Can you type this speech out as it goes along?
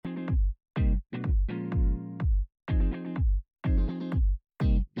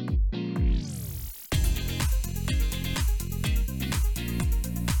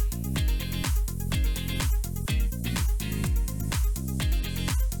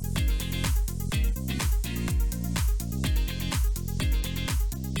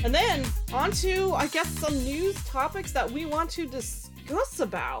And then on to, I guess, some news topics that we want to discuss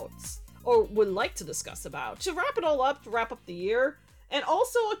about, or would like to discuss about, to wrap it all up, to wrap up the year, and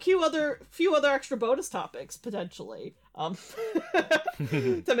also a few other extra bonus topics, potentially,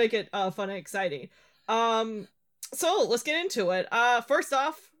 to make it fun and exciting. So let's get into it. First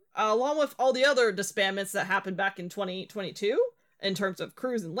off, along with all the other disbandments that happened back in 2022, in terms of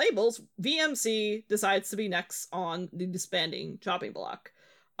crews and labels, VMC decides to be next on the disbanding chopping block.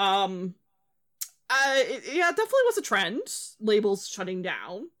 It definitely was a trend. Labels shutting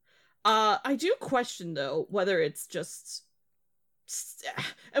down. I do question, though, whether it's just...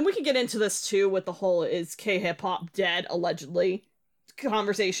 And we can get into this, too, with the whole is K-hip-hop dead, allegedly,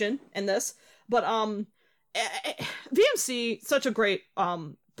 conversation in this. But, VMC, such a great,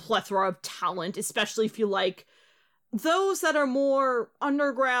 plethora of talent, especially if you like those that are more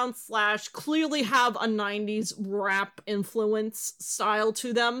underground / clearly have a 90s rap influence style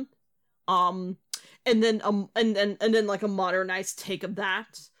to them. And then like a modernized take of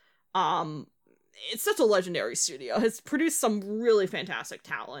that. It's such a legendary studio. It's produced some really fantastic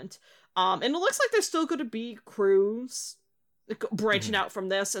talent. And it looks like there's still going to be crews branching out from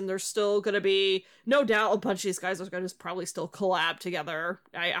this, and there's still going to be, no doubt, a bunch of these guys are going to probably still collab together.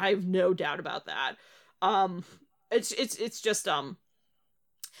 I have no doubt about that. It's just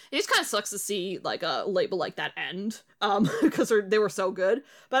it just kind of sucks to see like a label like that end, because they were so good.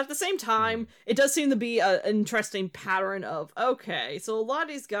 But at the same time, it does seem to be an interesting pattern of, okay, so a lot of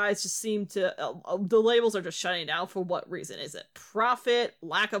these guys just seem to, the labels are just shutting down for what reason? Is it profit?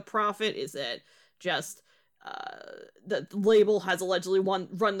 Lack of profit? Is it just the label has allegedly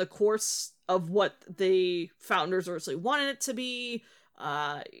run the course of what the founders originally wanted it to be?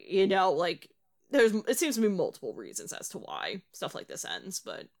 Like, it seems to be multiple reasons as to why stuff like this ends,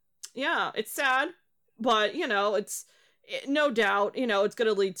 but yeah, it's sad, but no doubt, it's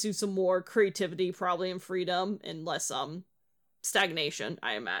going to lead to some more creativity, probably, and freedom, and less stagnation,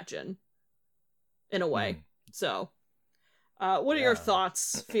 I imagine, in a way. So what are your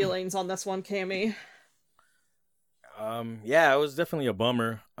thoughts, feelings on this one, Cammy? It was definitely a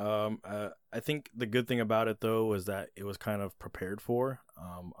bummer. I think the good thing about it, though, was that it was kind of prepared for.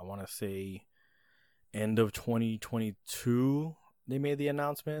 I want to say end of 2022 they made the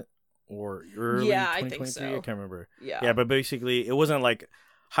announcement, or early 2023. I think so. I can't remember. Yeah, but basically it wasn't like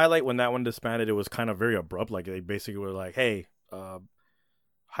Highlight when that one disbanded. It was kind of very abrupt. Like, they basically were like, hey,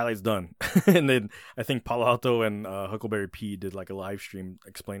 Highlight's done. And then I think Palo Alto and Huckleberry P did like a live stream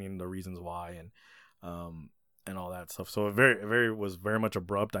explaining the reasons why, and all that stuff. So it was very much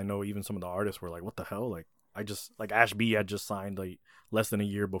abrupt. I know even some of the artists were like, what the hell? Like, I just, like, Ash B had just signed like less than a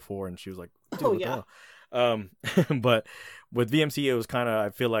year before, and she was like, dude, what the hell? But with VMC, it was kind of, I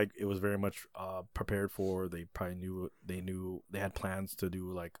feel like it was very much prepared for. They probably knew they had plans to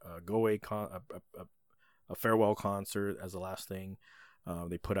do like a a farewell concert as the last thing.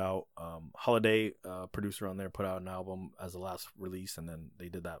 They put out Holiday, producer on there, put out an album as the last release, and then they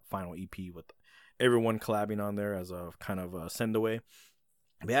did that final EP with everyone collabing on there as a kind of a send away.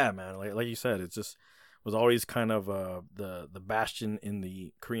 Yeah, man, like you said, it just was always kind of the bastion in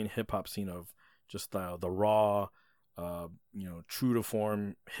the Korean hip hop scene of just the raw, true to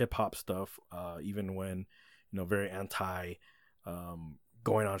form hip hop stuff. Even when, very anti,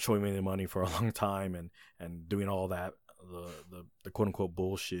 going on showing me the money for a long time and doing all that, the quote unquote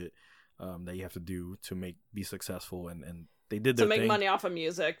bullshit that you have to do to be successful, and they did their to make thing. money off of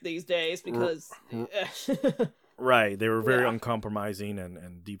music these days, because right, they were very uncompromising,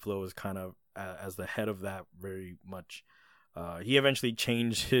 and D-Flow is kind of as the head of that very much. He eventually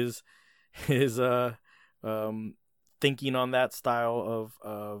changed his thinking on that style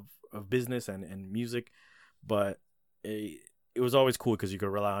of business and music, but it was always cool because you could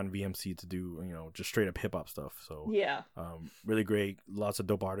rely on VMC to do just straight up hip hop stuff. So yeah, really great, lots of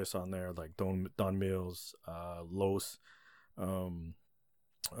dope artists on there like Don Mills, Los,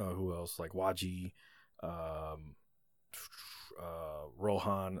 who else, like Waji,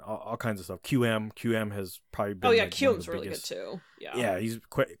 Rohan, all kinds of stuff. QM has probably been QM's really good too. He's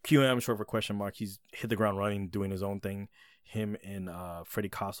QM, short for question mark. He's hit the ground running, doing his own thing. Him and Freddie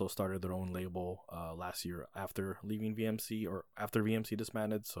Casso started their own label last year after leaving VMC, or after VMC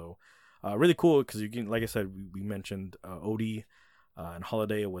disbanded. So really cool, because you can, like I said, we mentioned Odie and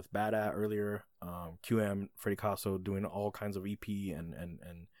Holiday with Bad At earlier. QM, Freddie Casso doing all kinds of EP and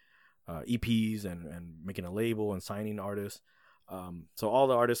EPs and making a label and signing artists. So all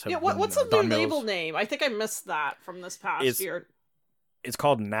the artists have what's the new label name? I think I missed that from this past year. It's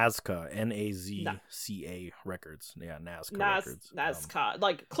called Nazca, NAZCA Records. Yeah, Nazca Records. Nazca,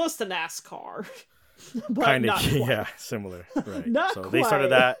 like close to NASCAR. but kind not of, quite. yeah, similar. Right. Not so quite. they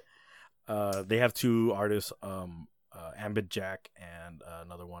started that. They have two artists, Ambit Jack and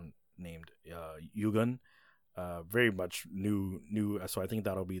another one named Yugun. Very much new. So I think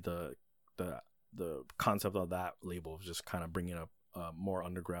that'll be the concept of that label, of just kind of bringing up more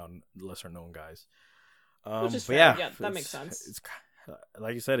underground, lesser known guys. Which is but fair. Yeah, that makes sense. It's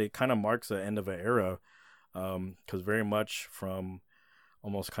like you said, it kind of marks the end of an era, because very much from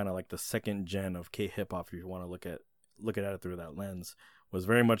almost kind of like the second gen of K hip hop, if you want to look at it through that lens, was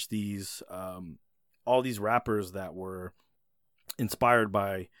very much these all these rappers that were inspired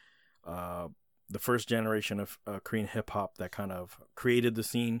by the first generation of Korean hip hop that kind of created the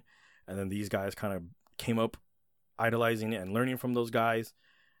scene, and then these guys kind of came up idolizing it and learning from those guys,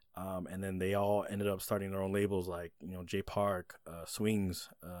 and then they all ended up starting their own labels, like J Park, Swings,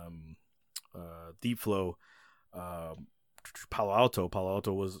 Deep Flow, Palo Alto. Palo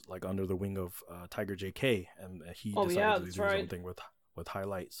Alto was like under the wing of Tiger JK, and he decided to do his own thing with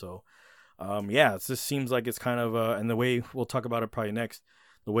Highlight. So it just seems like it's kind of and the way we'll talk about it probably next,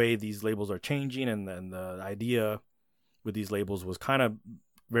 the way these labels are changing, and the idea with these labels was kind of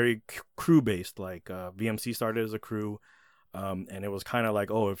very crew based. Like VMC started as a crew, and it was kind of like,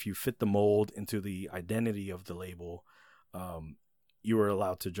 oh, if you fit the mold into the identity of the label, you were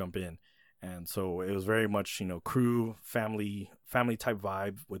allowed to jump in. And so it was very much, crew, family type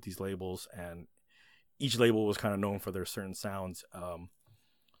vibe with these labels, and each label was kind of known for their certain sounds.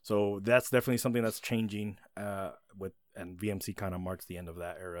 So that's definitely something that's changing. And VMC kind of marks the end of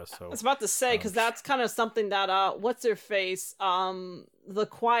that era. So I was about to say, because that's kind of something that what's their face, The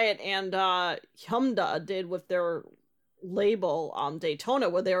Quiet and Hyundai did with their label Daytona,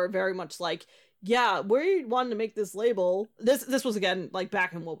 where they were very much like, yeah, we wanted to make this label. This was again like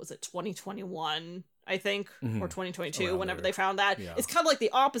back in, what was it, 2021, I think, or 2022, around whenever they found that. Yeah. It's kind of like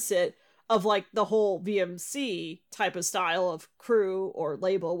the opposite of like the whole VMC type of style of crew or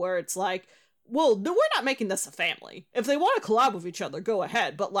label, where it's like, well, no, we're not making this a family. If they want to collab with each other, go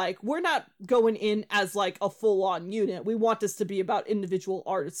ahead. But like, we're not going in as like a full-on unit. We want this to be about individual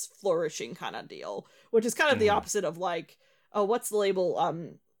artists flourishing kind of deal, which is kind of the opposite of like, oh, what's the label?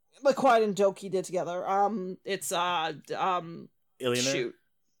 The Quiet and Doki did together. It's Illionaire? Shoot.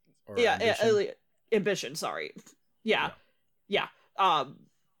 Or yeah, Ambition? Ambition. Sorry. Yeah.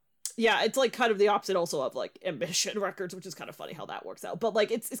 Yeah, it's like kind of the opposite also of like Ambition Records, which is kind of funny how that works out. But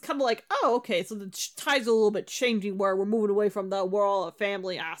like it's kind of like, oh, okay, so the tides are a little bit changing, where we're moving away from the we're all a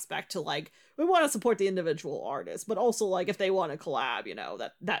family aspect to like we want to support the individual artists, but also like if they want to collab,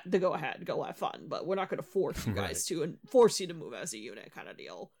 that to go ahead, go have fun, but we're not going to force you guys to and force you to move as a unit kind of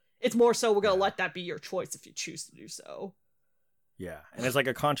deal. It's more so we're going to let that be your choice if you choose to do so. Yeah, and it's like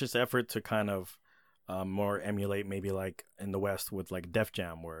a conscious effort to kind of more emulate maybe like in the West with like Def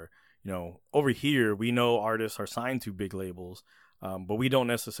Jam, where over here we know artists are signed to big labels, but we don't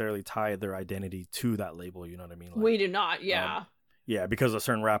necessarily tie their identity to that label. You know what I mean? Like, we do not. Yeah. Because a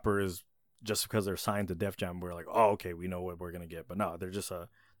certain rapper is, just because they're signed to Def Jam, we're like, oh, okay, we know what we're gonna get. But no,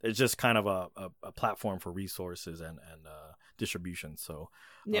 it's just kind of a platform for resources and distribution. So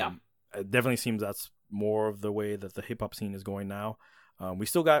yeah, it definitely seems that's more of the way that the hip hop scene is going now. We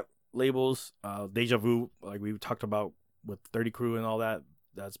still got labels, Deja Vu, like we talked about with 30 Crew and all that.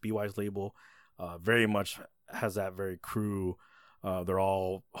 That's BY's label. Very much has that very crew. They're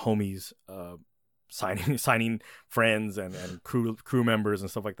all homies, signing friends and crew members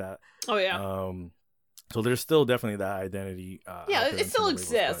and stuff like that. Oh yeah. So there's still definitely that identity. Yeah, it still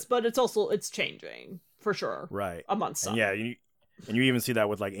exists, but it's changing for sure. Right. Amongst some. And yeah, and you even see that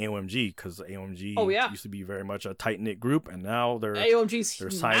with like AOMG, because AOMG used to be very much a tight knit group, and now they're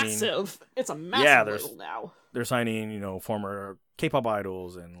signing, massive. It's a massive label now. They're signing, former K-pop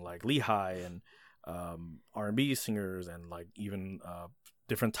idols and like Lehigh and RnB singers and like even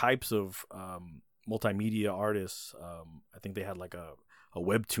different types of multimedia artists. I think they had like a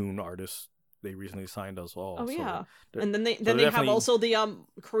webtoon artist they recently signed as well. Oh yeah, and then they have also the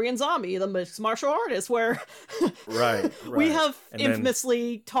Korean Zombie, the mixed martial artist, where right. we have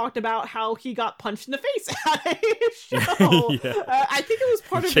infamously talked about how he got punched in the face at a show. Yeah. I think it was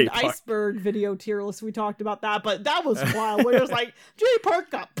part of an Iceberg video tier list. We talked about that, but that was wild. Where it was like J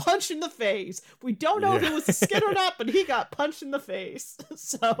Park got punched in the face. We don't know if it was a skit or not, but he got punched in the face.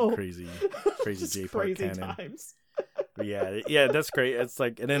 So crazy J Park crazy canon. Times. yeah, that's great. It's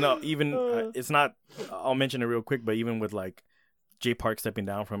like, and then even it's not. I'll mention it real quick, but even with like J Park stepping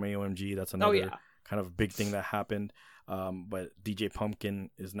down from AOMG, that's another kind of big thing that happened. But DJ Pumpkin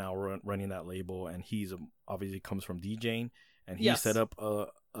is now running that label, and he's obviously comes from DJing, and he set up a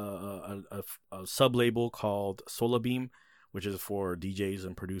sub label called Solar Beam, which is for DJs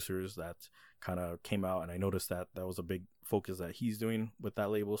and producers. That kind of came out, and I noticed that was a big focus that he's doing with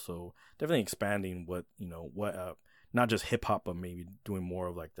that label. So definitely expanding what not just hip hop, but maybe doing more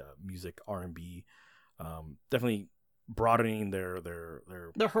of like the music RnB. Definitely broadening their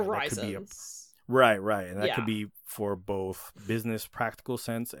horizons. Right, and that could be for both business practical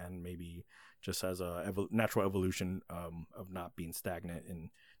sense and maybe just as a natural evolution of not being stagnant and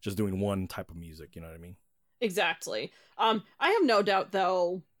just doing one type of music. You know what I mean? Exactly. I have no doubt,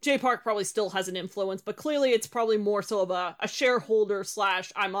 though, Jay Park probably still has an influence, but clearly it's probably more so of a shareholder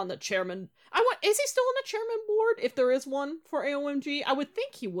 / I'm on the chairman. Is he still on the chairman board, if there is one for AOMG? I would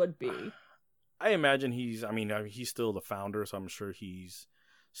think he would be. I imagine he's still the founder, so I'm sure he's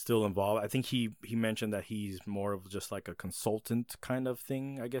still involved. I think he mentioned that he's more of just like a consultant kind of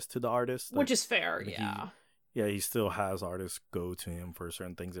thing, I guess, to the artist. Which is fair, yeah. He still has artists go to him for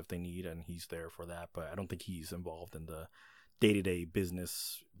certain things if they need, and he's there for that. But I don't think he's involved in the day-to-day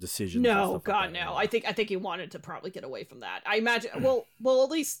business decisions. No, God, no. I think he wanted to probably get away from that. I imagine. Well,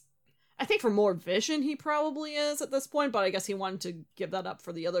 at least I think for more vision, he probably is at this point. But I guess he wanted to give that up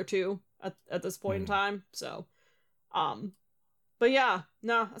for the other two at this point in time. So, but yeah,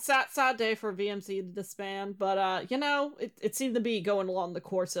 no, sad day for VMC to disband. But it seemed to be going along the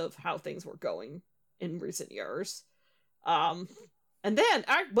course of how things were going in recent years. And then,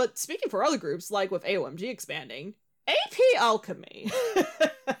 but speaking for other groups, like with AOMG expanding, AP Alchemy.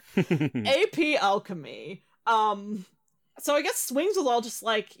 AP Alchemy. So I guess Swings was all just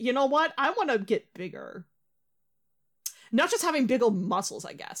like, you know what? I want to get bigger. Not just having bigger muscles,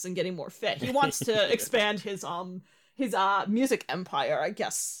 I guess, and getting more fit. He wants to expand his music empire, I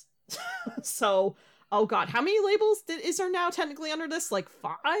guess. So, oh god, how many labels is there now technically under this? Like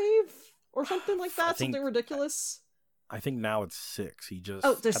 5? Or something like that, something ridiculous. I think now it's 6. He just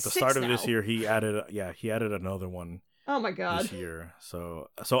at the start of this year he added another one. Oh my god! This year, so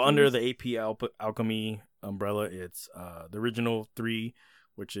under the AP Alchemy umbrella, it's the original 3,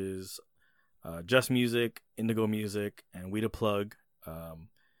 which is Just Music, Indigo Music, and We the Plug.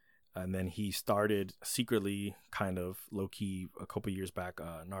 And then he started secretly, kind of low key, a couple years back,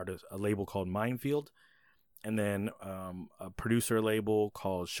 a label called Minefield. And then a producer label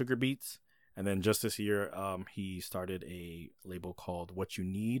called Sugar Beats. And then just this year, he started a label called What You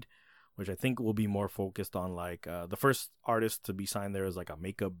Need, which I think will be more focused on like the first artist to be signed there is like a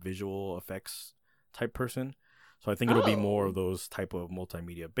makeup visual effects type person. So I think it'll be more of those type of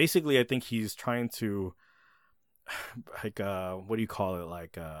multimedia. Basically, I think he's trying to like what do you call it?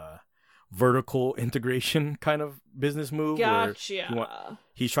 Like vertical integration kind of business move. Gotcha. Where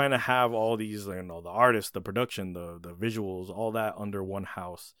he's trying to have all these, the artists, the production, the visuals, all that under one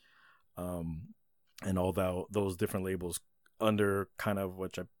house, and all those different labels under kind of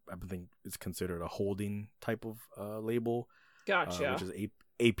which I think is considered a holding type of label. Gotcha. Which is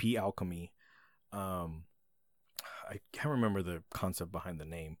AP Alchemy. I can't remember the concept behind the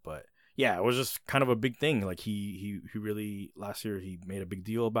name, but yeah, it was just kind of a big thing. Like he really last year he made a big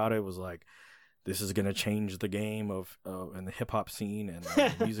deal about it. It was like, this is gonna change the game of in the hip hop scene and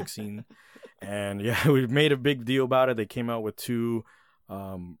the music scene, and yeah, we made a big deal about it. They came out with 2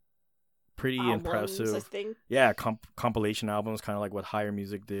 pretty albums, impressive, I think. Yeah, compilation albums, kind of like what Higher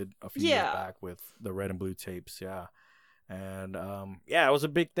Music did a few years back with the Red and Blue tapes. Yeah, and it was a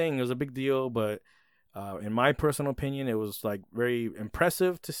big thing. It was a big deal, but in my personal opinion, it was like very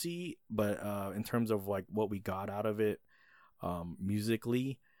impressive to see, but in terms of like what we got out of it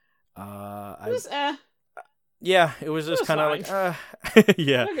musically, it was just kind of like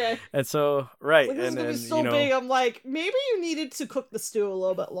yeah. Okay. And so like, this is gonna be so big. I'm like, maybe you needed to cook the stew a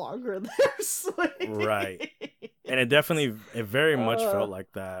little bit longer there, Swing. Right. And it very much felt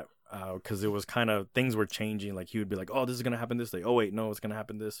like that. Because it was kind of, things were changing. Like he would be like, oh, this is gonna happen this day. Oh wait, no, it's gonna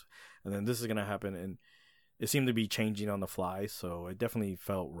happen this, and then this is gonna happen, and it seemed to be changing on the fly. So it definitely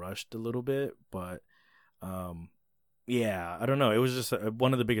felt rushed a little bit. But I don't know. It was just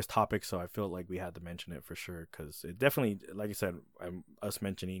one of the biggest topics, so I felt like we had to mention it for sure. Because it definitely, like I said, us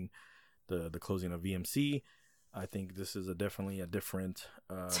mentioning the closing of VMC, I think this is definitely a different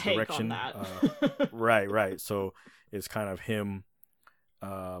take direction. On that. Right. So it's kind of him.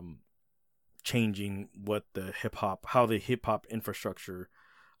 Changing what how the hip hop infrastructure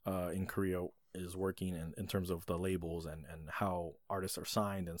in Korea is working in terms of the labels and how artists are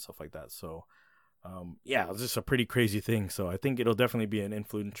signed and stuff like that. So it's just a pretty crazy thing. So I think it'll definitely be an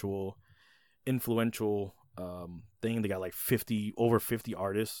influential thing. They got like over 50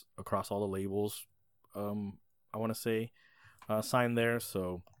 artists across all the labels. I want to say signed there.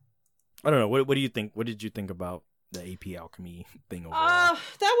 So I don't know. What do you think? What did you think about the AP Alchemy thing overall?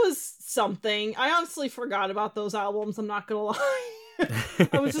 That was something. I honestly forgot about those albums, I'm not gonna lie.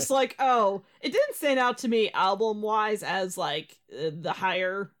 I was just like, oh, it didn't stand out to me album-wise as, like, the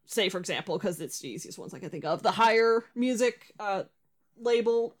higher, say, for example, because it's the easiest ones I can think of, the higher music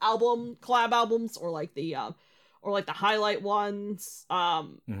label album, collab albums, or like the highlight ones. I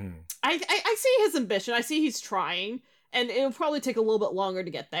see his ambition. I see he's trying, and it'll probably take a little bit longer to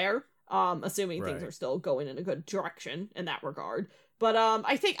get there. Assuming things are still going in a good direction in that regard. But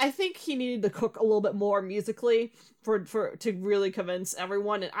I think he needed to cook a little bit more musically for to really convince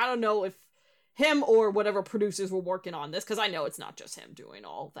everyone. And I don't know if him or whatever producers were working on this, because I know it's not just him doing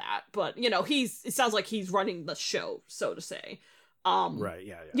all that. But you know, it sounds like he's running the show, so to say. Right,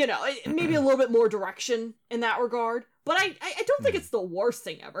 yeah. You know, maybe a little bit more direction in that regard. But I don't think it's the worst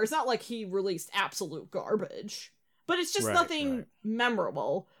thing ever. It's not like he released absolute garbage. But it's just nothing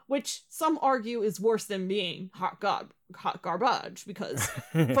memorable, which some argue is worse than being hot garbage. Because,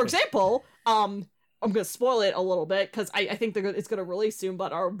 for example, I'm going to spoil it a little bit, because I think it's going to release soon,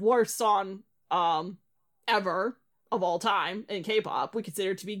 but our worst song ever of all time in K-pop, we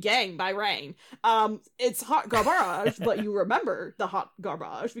consider to be Gang by Rain. It's hot garbage, but you remember the hot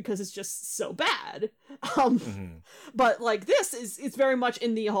garbage because it's just so bad. But like this is very much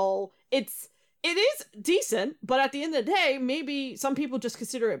in the whole, it is decent, but at the end of the day, maybe some people just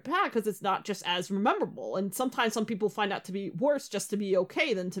consider it bad because it's not just as memorable. And sometimes some people find out to be worse just to be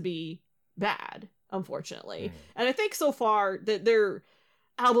okay than to be bad, unfortunately. And I think so far that their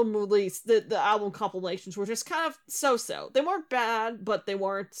album release, the album compilations were just kind of so-so. They weren't bad, but they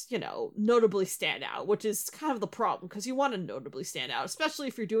weren't, notably stand out, which is kind of the problem, because you want to notably stand out, especially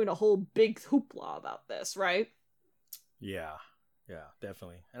if you're doing a whole big hoopla about this, right? Yeah,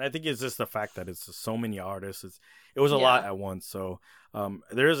 definitely. And I think it's just the fact that it's so many artists. It was a lot at once. So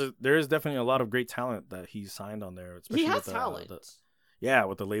there is definitely a lot of great talent that he's signed on there. He has talent.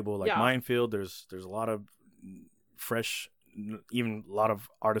 With the label like Minefield, there's a lot of fresh, even a lot of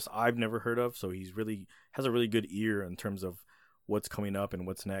artists I've never heard of. So he's has a really good ear in terms of what's coming up and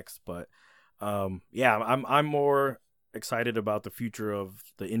what's next. But I'm more excited about the future of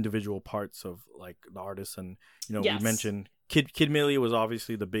the individual parts of like the artists. And we mentioned Kid Millie was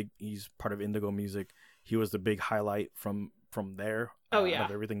obviously he's part of Indigo Music. He was the big highlight from there. Out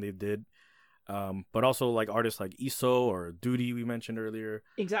of everything they did. But also like artists like ISO or Duty we mentioned earlier.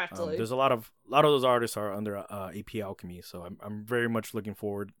 Exactly. There's a lot of those artists are under AP Alchemy, so I'm very much looking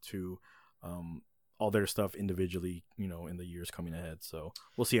forward to all their stuff individually, in the years coming ahead. So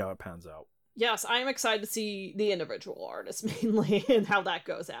we'll see how it pans out. Yes, I am excited to see the individual artists mainly and how that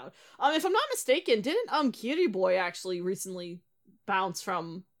goes out. If I'm not mistaken, didn't Cutie Boy actually recently bounce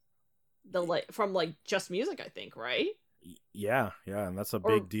from Just Music, I think, right? Yeah, and that's a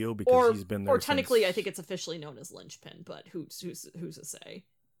big deal because he's been there. Or technically, I think it's officially known as Linchpin, but who's to say?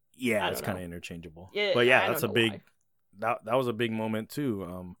 Yeah, it's kind of interchangeable. Yeah, but that's a big. That was a big moment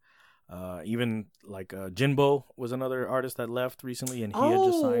too. Even like Jinbo was another artist that left recently, and he had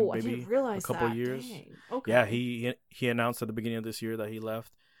just signed maybe a couple years. Dang. Okay. Yeah, he announced at the beginning of this year that he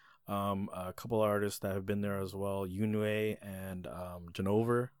left. A couple artists that have been there as well, Yunwei and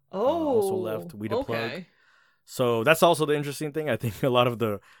Janover. Also left. We the Plug. So that's also the interesting thing. I think a lot of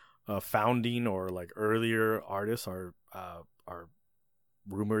the founding or like earlier artists are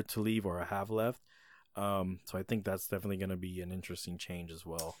rumored to leave or have left. So I think that's definitely going to be an interesting change as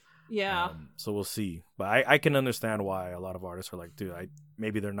well. Yeah. So we'll see. But I can understand why a lot of artists are like, dude,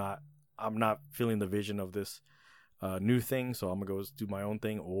 I'm not feeling the vision of this new thing, so I'm going to go do my own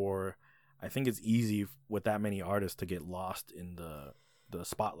thing. Or I think it's easy with that many artists to get lost in the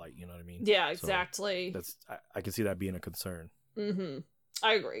spotlight, you know what I mean? Yeah, exactly. So I can see that being a concern.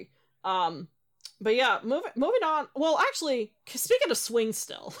 I agree. But yeah, moving on. Well, actually, speaking of swing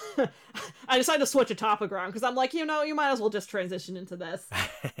still, I decided to switch a topic around because I'm like, you might as well just transition into this.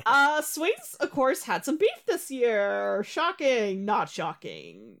 Swings, of course, had some beef this year. Shocking. Not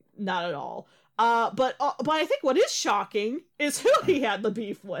shocking. Not at all. But I think what is shocking is who he had the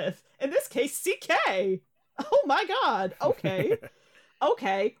beef with. In this case, CK. Oh my god. Okay.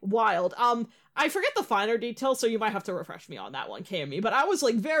 Okay, wild. I forget the finer details, so you might have to refresh me on that one, KME, but I was,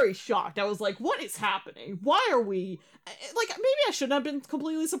 like, very shocked. I was like, what is happening? Why are we... Like, maybe I shouldn't have been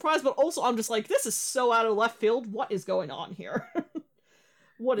completely surprised, but also I'm just like, this is so out of left field. What is going on here?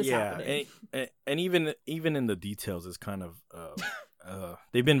 What is happening? And even in the details, it's kind of...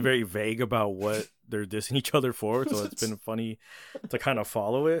 they've been very vague about what they're dissing each other for, so it's been funny to kind of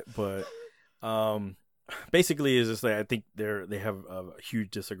follow it, but... basically, is just like I think they have a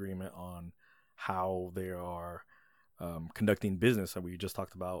huge disagreement on how they are conducting business that we just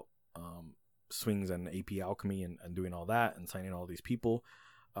talked about. Swings and AP Alchemy and doing all that and signing all these people.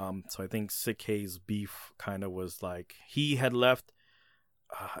 So I think Sick K's beef kind of was like he had left.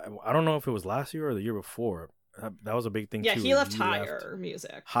 I don't know if it was last year or the year before. That was a big thing too. Yeah, he left Higher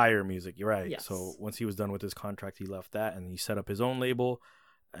Music. Higher Music, you're right. Yes. So once he was done with his contract, he left that and he set up his own label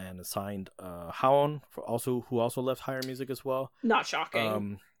and signed Haon, who also left Higher Music as well. Not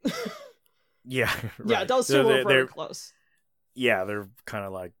shocking. Yeah, right. Yeah, those two were very close. Yeah, they're kind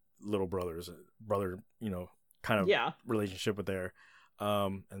of like little brother, kind of relationship with there.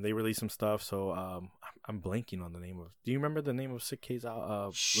 And they released some stuff. So I'm blanking on the name of. Do you remember the name of Sick K's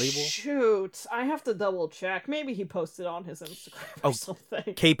label? Shoot, I have to double check. Maybe he posted on his Instagram or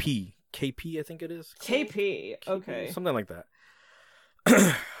something. KP, I think it is. KP, okay, something like that.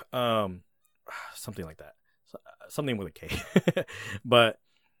 Something like that. Something with a K. But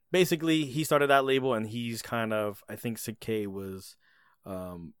basically, he started that label, and he's kind of. I think Sick K was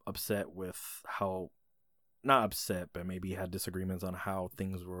upset with how. Not upset, but maybe had disagreements on how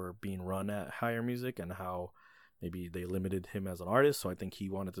things were being run at Higher Music and how maybe they limited him as an artist. So I think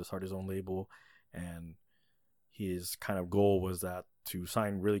he wanted to start his own label, and his kind of goal was that to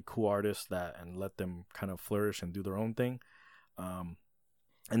sign really cool artists and let them kind of flourish and do their own thing. And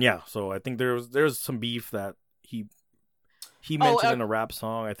yeah, so I think there's some beef that he mentioned in a rap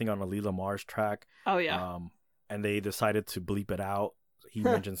song, I think on a Lila Mars track. Oh yeah. And they decided to bleep it out. He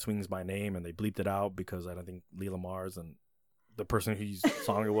mentioned Swings by name, and they bleeped it out because I don't think Lila Mars and the person whose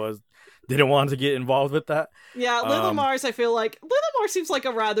song it was didn't want to get involved with that. Yeah, Lila Mars, I feel like Lila Mars seems like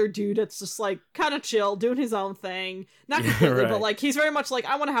a rather dude that's just like kind of chill, doing his own thing. Not completely, but like he's very much like,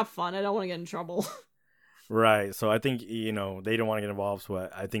 I want to have fun. I don't want to get in trouble. Right. So I think, they didn't want to get involved. So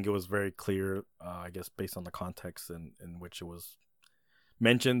I think it was very clear, I guess, based on the context in which it was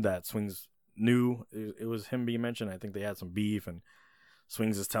mentioned that Swings knew it was him being mentioned. I think they had some beef, and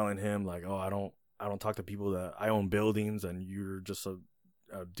Swings is telling him like, "Oh, I don't talk to people that I own buildings, and you're just a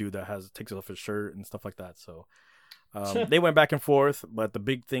dude that takes off his shirt and stuff like that." So they went back and forth, but the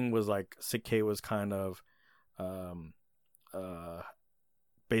big thing was like Sick K was kind of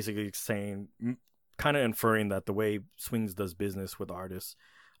basically saying, kind of inferring that the way Swings does business with artists,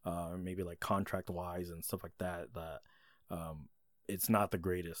 maybe like contract wise and stuff like that, it's not the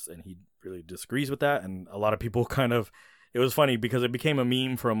greatest, and he really disagrees with that. And a lot of people kind of. It was funny because it became a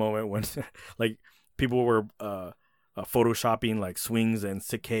meme for a moment when like people were photoshopping like Swings and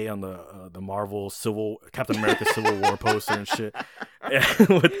Sick K on the Marvel Captain America Civil War poster and shit.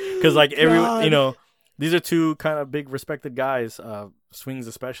 Because like everyone, these are two kind of big respected guys, Swings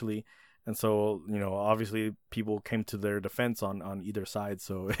especially. And so, obviously people came to their defense on either side.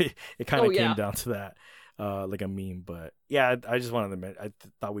 So it kind of came down to that, like a meme. But yeah, I just wanted to I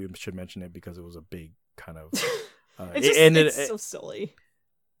thought we should mention it because it was a big kind of... It's so silly.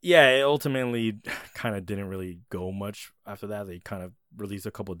 Yeah, it ultimately kind of didn't really go much after that. They kind of released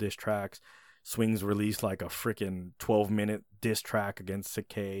a couple of diss tracks. Swings released like a freaking 12-minute diss track against Sick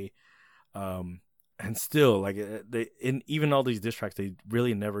K. And still, like, even all these diss tracks, they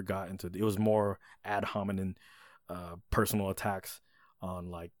really never got into it. It was more ad hominem personal attacks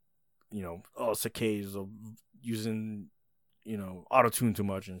on, like, Sick K is using... auto-tune too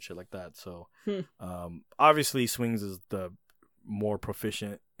much and shit like that. So obviously Swings is the more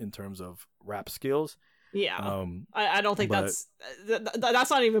proficient in terms of rap skills. Yeah. I don't think that's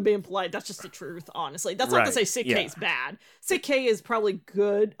not even being polite. That's just the truth, honestly. That's not to say Sick K is bad. Sick K is probably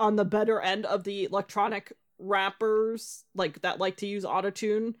good on the better end of the electronic rappers like that like to use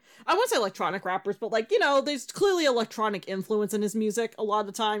auto-tune. I wouldn't say electronic rappers, but like, there's clearly electronic influence in his music a lot of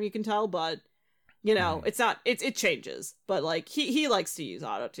the time, you can tell, but it's not, it changes, but like he likes to use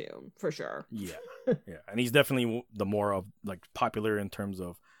autotune for sure. Yeah. And he's definitely the more of like popular in terms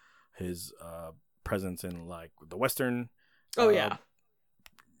of his presence in like the Western. Even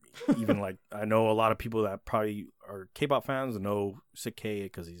like, I know a lot of people that probably are K-pop fans know Sick K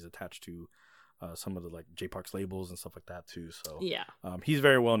because he's attached to some of the like J-Park's labels and stuff like that too. So he's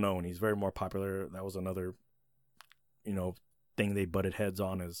very well known. He's very more popular. That was another, thing they butted heads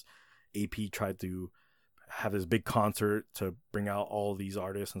on is AP tried to have this big concert to bring out all these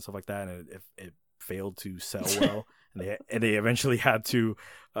artists and stuff like that, and it failed to sell well, and they eventually had to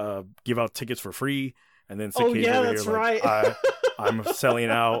give out tickets for free. And then Sick K's over that's here, right. Like, I'm selling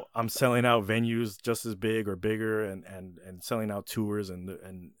out venues just as big or bigger, and selling out tours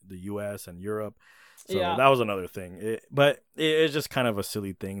in the US and Europe. So that was another thing. But it's just kind of a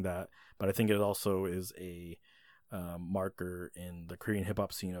silly thing but I think it also is a marker in the Korean hip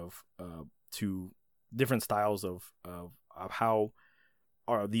hop scene of two different styles of how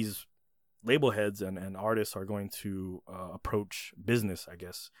are these label heads and artists are going to approach business, I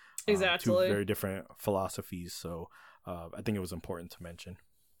guess. Exactly. Two very different philosophies. So I think it was important to mention.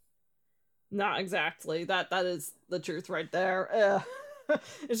 Not exactly. That is the truth right there.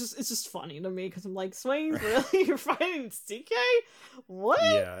 It's just funny to me because I'm like, Swings, really? You're fighting CK? What?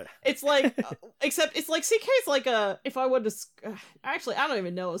 Yeah. It's like, except it's like CK's like if I would actually, I don't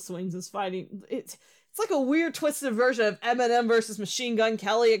even know if Swings is fighting. It's like a weird twisted version of Eminem versus Machine Gun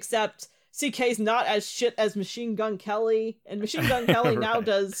Kelly, except CK's not as shit as Machine Gun Kelly, and Machine Gun Kelly now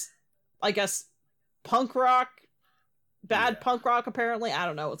does, I guess, punk rock. Bad punk rock, apparently. I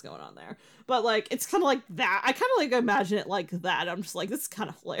don't know what's going on there. But, like, it's kind of like that. I kind of, like, imagine it like that. I'm just like, this is kind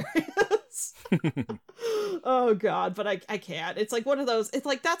of hilarious. Oh, God. But I can't. It's, like, one of those... It's,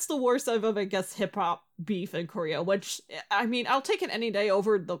 like, that's the worst of, I guess, hip-hop beef in Korea. Which, I mean, I'll take it any day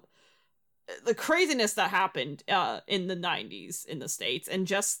over the craziness that happened in the 90s in the States. And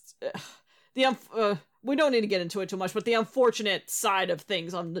just... we don't need to get into it too much, but the unfortunate side of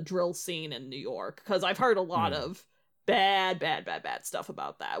things on the drill scene in New York. Because I've heard a lot of... bad stuff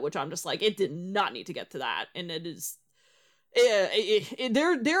about that, which I'm just like, it did not need to get to that, and it is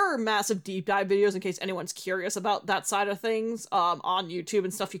there are massive deep dive videos in case anyone's curious about that side of things on YouTube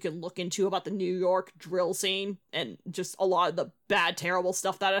and stuff you can look into about the New York drill scene and just a lot of the bad, terrible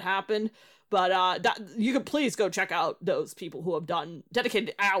stuff that had happened. But that you can please go check out those people who have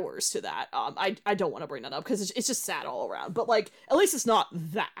dedicated hours to that. I don't want to bring that up because it's just sad all around, but like at least it's not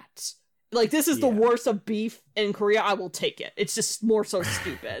that. Like, this is the worst of beef in Korea. I will take it. It's just more so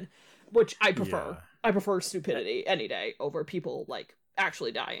stupid, which I prefer. Yeah. I prefer stupidity any day over people, like,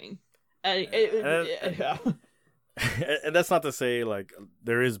 actually dying. And that's not to say, like,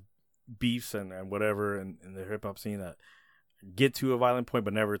 there is beefs and whatever in the hip-hop scene that get to a violent point,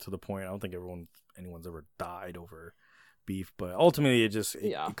 but never to the point. I don't think anyone's ever died over beef. But ultimately,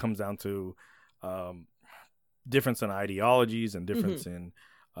 it comes down to difference in ideologies and difference in...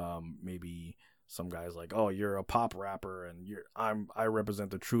 maybe some guys like, oh, you're a pop rapper and I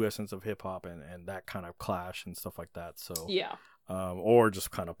represent the true essence of hip hop and that kind of clash and stuff like that. So or just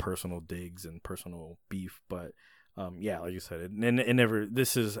kind of personal digs and personal beef. But like you said, it never.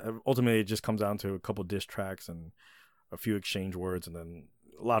 This is ultimately it just comes down to a couple diss tracks and a few exchange words, and then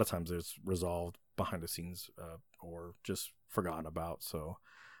a lot of times it's resolved behind the scenes or just forgotten about. So.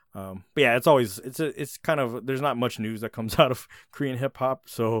 But yeah, it's kind of, there's not much news that comes out of Korean hip hop.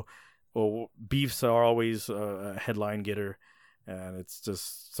 So, beefs are always a headline getter, and it's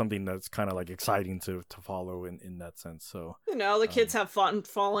just something that's kind of like exciting to follow in that sense. So, the kids have fun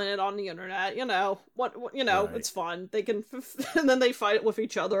following it on the internet, right. It's fun. They can, and then they fight with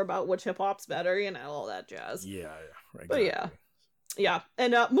each other about which hip hop's better, all that jazz. Yeah. Exactly. But yeah,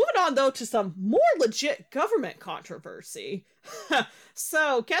 and moving on, though, to some more legit government controversy.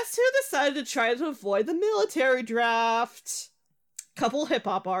 So, guess who decided to try to avoid the military draft? Couple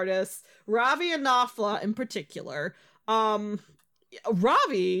hip-hop artists, Ravi and Nafla in particular. Ravi,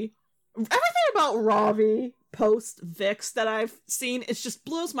 everything about Ravi post-Vix that I've seen, it just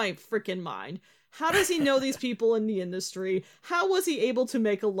blows my freaking mind. How does he know these people in the industry? How was he able to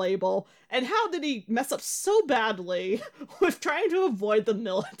make a label? And how did he mess up so badly with trying to avoid the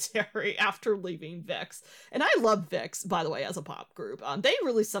military after leaving Vix? And I love Vix, by the way, as a pop group. They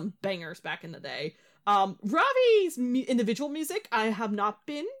released some bangers back in the day. Ravi's individual music, I have not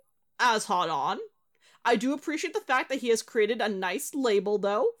been as hot on. I do appreciate the fact that he has created a nice label,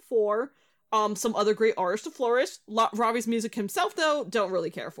 though, for some other great artists to flourish. Ravi's music himself, though, don't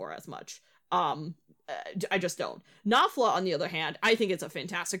really care for as much. I just don't. Nafla, on the other hand, I think it's a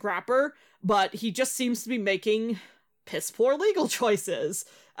fantastic rapper, but he just seems to be making piss poor legal choices.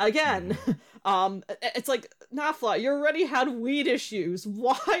 Again, it's like, Nafla, you already had weed issues.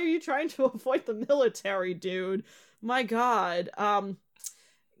 Why are you trying to avoid the military, dude? My God. I'm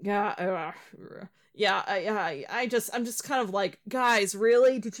just kind of like, guys,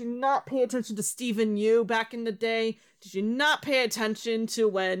 really? Did you not pay attention to Stephen Yu back in the day? Did you not pay attention to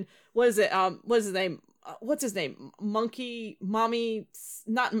when, what's his name? Monkey, Mommy,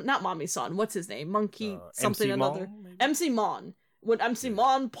 not Mommy Son, what's his name? Monkey, something MC another. Mon, MC Mon. When MC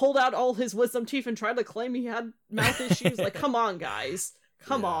Mon pulled out all his wisdom teeth and tried to claim he had mouth issues, like, come on, guys.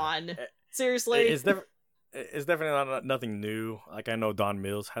 Come on. Seriously? It's definitely nothing new. Like, I know Don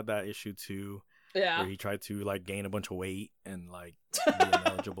Mills had that issue too. Yeah. Where he tried to, like, gain a bunch of weight and, like, be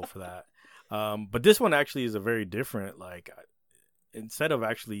ineligible for that. But this one actually is a very different, like, instead of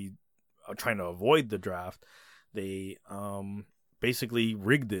actually trying to avoid the draft, they basically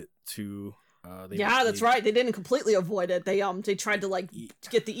rigged it to... that's right. They didn't completely avoid it. They tried to, like,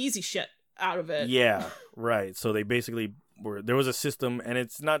 get the easy shit out of it. Yeah, right. So they basically where there was a system, and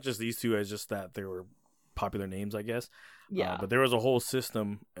it's not just these two, it's just that they were popular names, I guess. Yeah. But there was a whole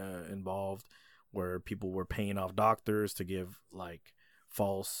system involved where people were paying off doctors to give like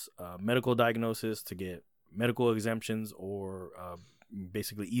false medical diagnosis, to get medical exemptions, or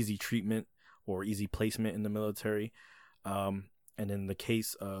basically easy treatment or easy placement in the military. And in the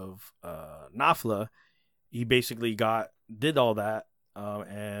case of Nafla, he basically did all that,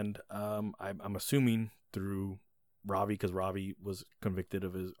 and I'm assuming through Ravi, because Ravi was convicted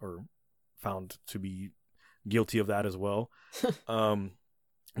of or found to be guilty of that as well. But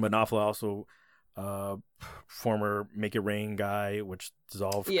Nafla also former Make It Rain guy, which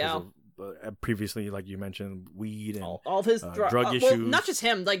dissolved because of previously, like you mentioned, weed and all of his drug issues. Well, not just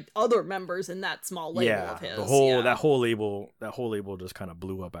him, like other members in that small label of his. That whole label just kind of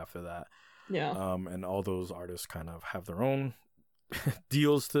blew up after that. Yeah. And all those artists kind of have their own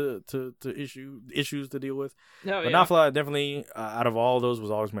deals to issues to deal with. But Nafla definitely, out of all those,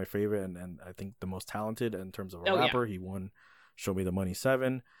 was always my favorite, and I think the most talented in terms of a rapper. He won Show Me the Money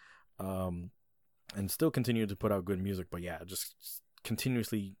 7, and still continued to put out good music. But yeah, just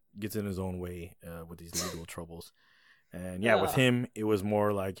continuously gets in his own way with these legal troubles. And with him, it was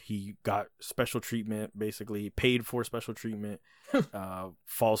more like he got special treatment, basically paid for special treatment,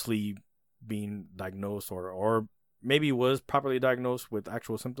 falsely being diagnosed, or maybe was properly diagnosed with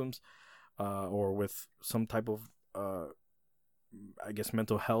actual symptoms, or with some type of, I guess,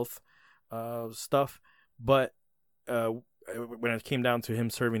 mental health stuff. But when it came down to him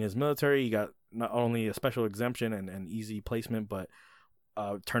serving his military, he got not only a special exemption and easy placement, but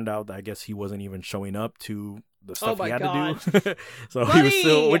turned out that I guess he wasn't even showing up to the stuff he had to do. So Buddy, he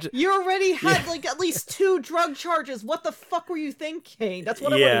was still. You already had like at least 2 drug charges. What the fuck were you thinking? That's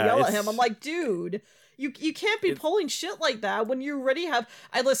what I want to yell at him. I'm like, dude. You can't be pulling shit like that when you already have.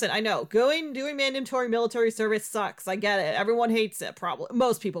 I know doing mandatory military service sucks. I get it. Everyone hates it. Probably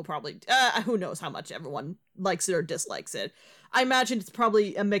most people probably. Who knows how much everyone likes it or dislikes it. I imagine it's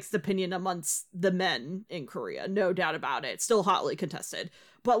probably a mixed opinion amongst the men in Korea. No doubt about it. Still hotly contested.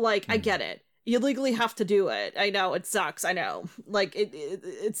 But like, I get it. You legally have to do it. I know it sucks. I know. Like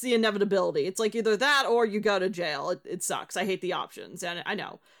it's the inevitability. It's like either that or you go to jail. It sucks. I hate the options, and I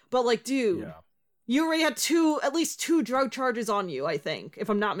know. But like, dude. Yeah. You already had at least 2 drug charges on you, I think, if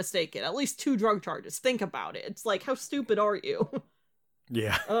I'm not mistaken. At least 2 drug charges. Think about it. It's like, how stupid are you?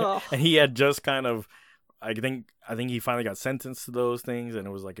 Yeah. And he had just kind of, I think he finally got sentenced to those things, and it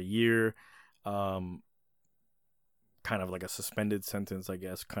was like a year, kind of like a suspended sentence, I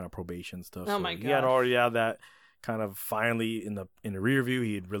guess, kind of probation stuff. Oh my God. He had already had that kind of finally in the rear view.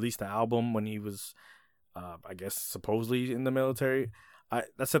 He had released the album when he was, I guess, supposedly in the military.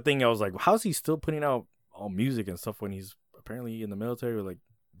 That's the thing. I was like, how's he still putting out all music and stuff when he's apparently in the military? Or like,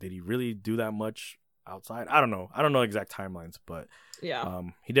 did he really do that much outside? I don't know exact timelines, but he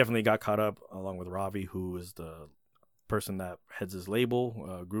definitely got caught up along with Ravi, who is the person that heads his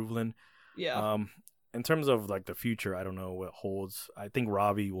label, Groovelin. Yeah. In terms of like the future, I don't know what holds. I think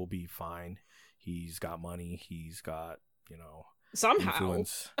Ravi will be fine. He's got money. He's got,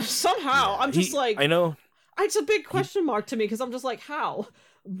 influence. Somehow. I'm just I know. It's a big question mark to me because I'm just like, how?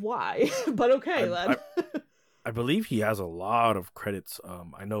 Why? But okay, then. I believe he has a lot of credits.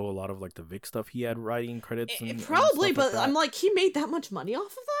 I know a lot of like the Vic stuff he had writing credits. Probably, and but like I'm like, he made that much money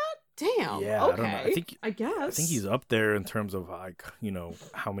off of that? Damn. Yeah, okay. I don't know. I guess. I think he's up there in terms of like,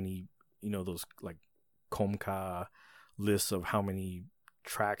 how many, those like Komka lists of how many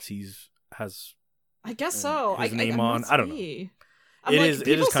tracks has. I guess so. His name on. I don't know. I'm it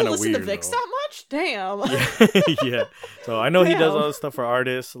is kind of weird. To Vix that much? Damn. Yeah. So I know he does all this stuff for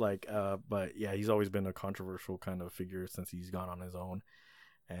artists, like, but yeah, he's always been a controversial kind of figure since he's gone on his own.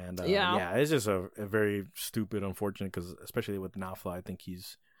 And it's just a very stupid, unfortunate, because especially with Nafla, I think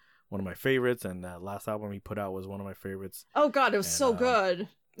he's one of my favorites, and that last album he put out was one of my favorites. Oh God, it was so good.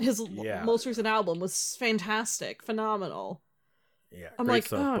 His most recent album was fantastic, phenomenal. Yeah, I'm like,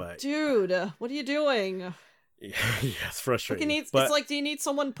 stuff, dude, what are you doing? Yeah, it's frustrating. Like it's like, do you need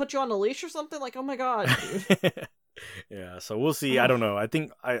someone to put you on a leash or something? Like, oh my God, dude. Yeah, so we'll see. I don't know. I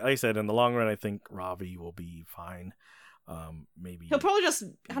think, like I said, in the long run, I think Ravi will be fine. Maybe he'll probably just,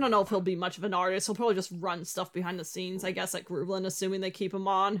 I don't know if he'll be much of an artist. He'll probably just run stuff behind the scenes, I guess, at Groovelin, assuming they keep him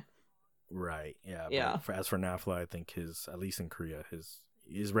on. Right. Yeah. But as for Nafla, I think at least in Korea,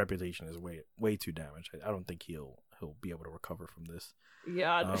 his reputation is way too damaged. I don't think he'll be able to recover from this.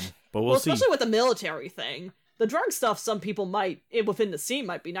 Yeah. But we'll see. Especially with the military thing. The drug stuff, some people within the scene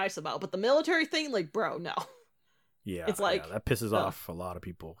might be nice about, but the military thing, like, bro, no. Yeah, it's like that pisses off a lot of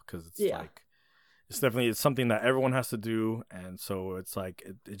people because it's like it's something that everyone has to do, and so it's like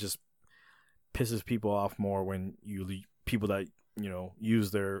it just pisses people off more when you people that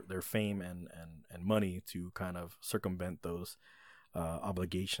use their fame and money to kind of circumvent those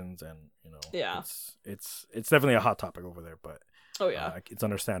obligations, and Yeah. it's definitely a hot topic over there, but Oh yeah. it's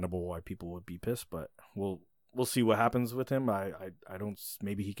understandable why people would be pissed, but we'll see what happens with him. I don't,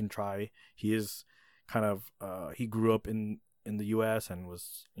 maybe he can try. He is kind of he grew up in the US and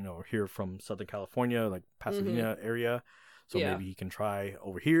was here from Southern California, like Pasadena area. So maybe he can try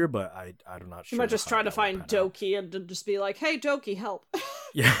over here, but I'm not sure. You might just try to find Doki and just be like, "Hey, Doki, help."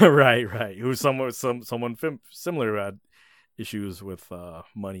 Yeah, right. Who's someone similar who had issues with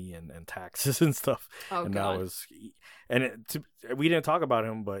money and taxes and stuff. Oh, and God. that was, we didn't talk about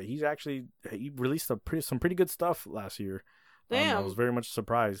him, but he released some pretty good stuff last year. Damn. I was very much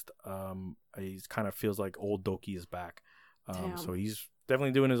surprised. He kind of feels like old Doki is back. So he's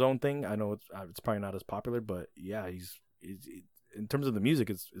definitely doing his own thing. I know it's probably not as popular, but yeah, he's in terms of the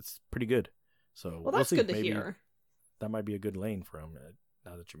music, it's pretty good. So well, that's we'll see. Good to hear. That might be a good lane for him.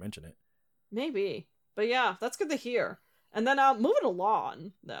 Now that you mention it, maybe. But yeah, that's good to hear. And then moving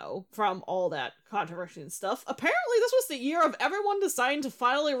along, though, from all that controversy and stuff, apparently this was the year of everyone deciding to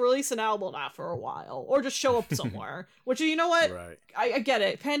finally release an album after a while, or just show up somewhere. Which, you know what? Right. I get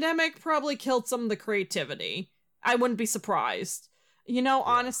it. Pandemic probably killed some of the creativity. I wouldn't be surprised.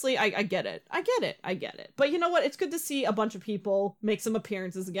 Honestly, I get it. I get it. But you know what? It's good to see a bunch of people make some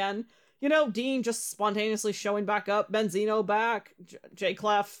appearances again. Dean just spontaneously showing back up, Benzino back, J.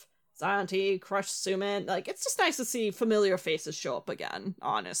 Clef, Zion T, Crush Suman. Like, it's just nice to see familiar faces show up again,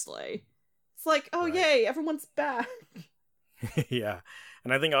 honestly. It's like, oh, right. Yay, everyone's back. Yeah.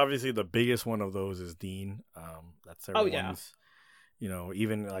 And I think obviously the biggest one of those is Dean. That's everyone's,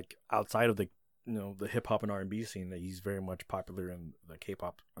 even like outside of the the hip hop and R&B scene, that he's very much popular in the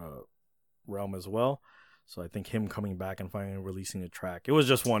K-pop realm as well. So I think him coming back and finally releasing a track. It was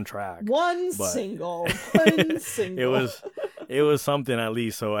just one track. One single. It was something at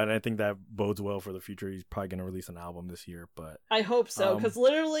least. So, and I think that bodes well for the future. He's probably going to release an album this year, but I hope so, because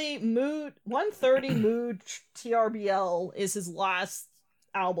literally Mood 130 Mood TRBL is his last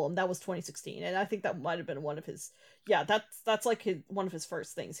album. That was 2016, and I think that might have been one of his. Yeah, that's like one of his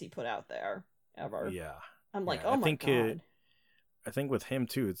first things he put out there ever. Yeah, I'm like, oh my God. I think with him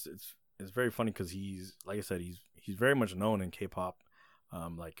too, it's very funny because he's, like I said, he's very much known in K-pop.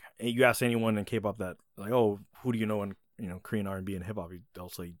 Like you ask anyone in K-pop that, like, oh, who do you know in Korean R&B and hip hop, they'll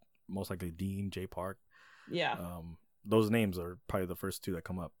say most likely Dean, J Park. Yeah. Those names are probably the first two that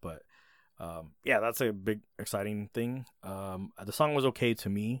come up, but yeah, that's a big exciting thing. The song was okay to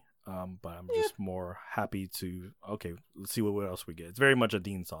me, but I'm just more happy to let's see what else we get. It's very much a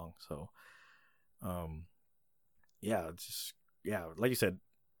Dean song, so like you said,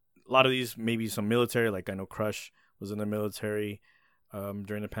 a lot of these, maybe some military, like I know Crush was in the military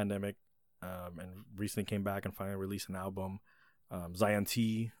during the pandemic, and recently came back and finally released an album. Zion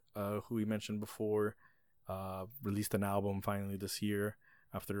T, who we mentioned before, released an album finally this year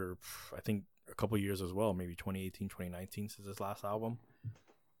after I think a couple years as well, maybe 2018, 2019 since his last album.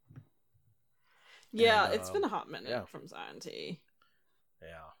 Yeah, and, it's been a hot minute from Zion T.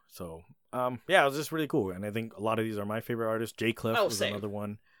 Yeah, so it was just really cool, and I think a lot of these are my favorite artists. J. Clef was another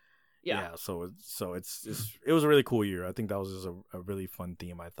one. Yeah, so it was a really cool year. I think that was just a really fun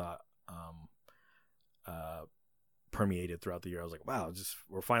theme. I thought permeated throughout the year. I was like, wow,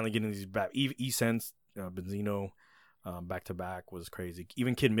 we're finally getting these back. E-Sense, Benzino, back to back was crazy.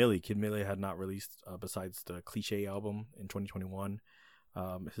 Even Kid Millie had not released besides the Cliche album in 2021,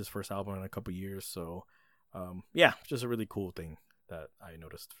 his first album in a couple years. So just a really cool thing that I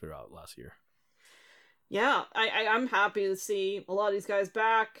noticed throughout last year. Yeah, I'm happy to see a lot of these guys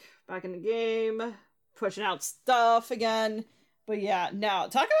back in the game, pushing out stuff again. But yeah, now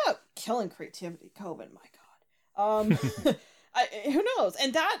talk about killing creativity. COVID, my God. Who knows?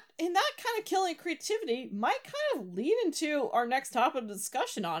 And that kind of killing creativity might kind of lead into our next topic of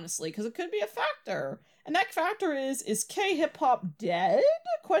discussion, honestly, because it could be a factor. And that factor is K-hip hop dead? ?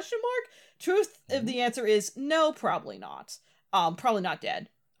 Truth of the answer is no, probably not. Probably not dead,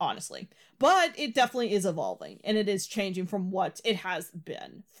 honestly. But it definitely is evolving, and it is changing from what it has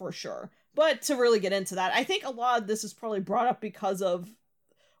been, for sure. But to really get into that, I think a lot of this is probably brought up because of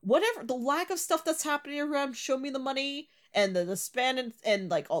whatever, the lack of stuff that's happening around Show Me the Money, and the disbanding,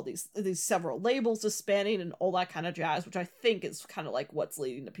 and like all these several labels disbanding and all that kind of jazz, which I think is kind of like what's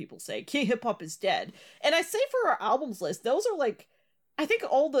leading to people say K-hip hop is dead. And I say for our albums list, those are like, I think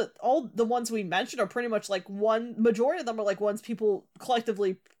all the ones we mentioned are pretty much like majority of them are like ones people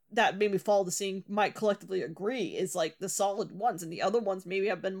collectively that maybe follow the scene might collectively agree is like the solid ones, and the other ones maybe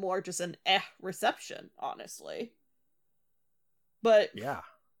have been more just an reception, honestly. But yeah,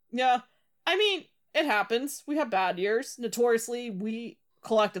 I mean, it happens. We have bad years. Notoriously, we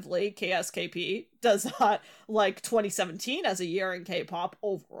collectively, KSKP, does not like 2017 as a year in K-pop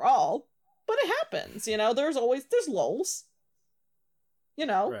overall. But it happens, there's lulls.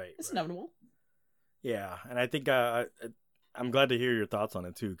 Right, It's right. inevitable. Yeah, and I think I'm glad to hear your thoughts on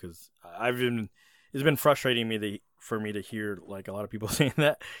it too, because it's been frustrating for me to hear like a lot of people saying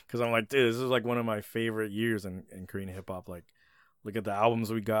that, because I'm like, dude, this is like one of my favorite years in Korean hip hop. Like, look at the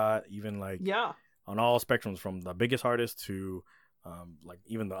albums we got, even like Yeah. on all spectrums, from the biggest artists to like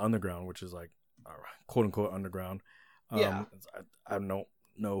even the underground, which is like quote unquote underground. Yeah. I don't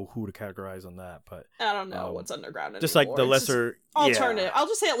know who to categorize on that, but I don't know what's underground anymore. just like the lesser alternative. yeah. I'll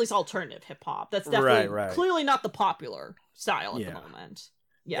just say at least alternative hip hop. That's definitely right. clearly not the popular style at the moment.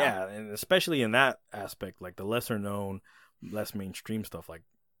 Yeah, and especially in that aspect, like the lesser known, less mainstream stuff. Like,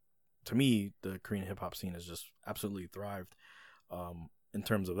 to me, the Korean hip hop scene has just absolutely thrived in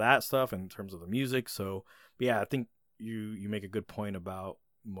terms of that stuff, in terms of the music. So, but yeah, I think you make a good point about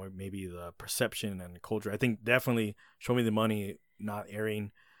more maybe the perception and culture. I think definitely Show Me the Money not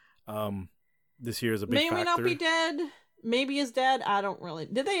airing this year is a big factor. May not be dead. Maybe is dead. I don't really.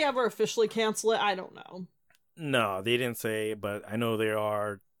 Did they ever officially cancel it? I don't know. No, they didn't say, but I know they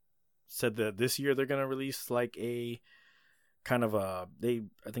said that this year they're gonna release like a kind of I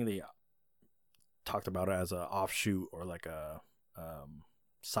think they talked about it as a offshoot or like a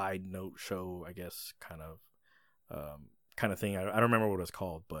side note show, I guess, kind of thing. I don't remember what it's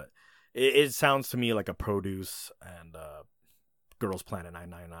called, but it sounds to me like a Produce and Girls Planet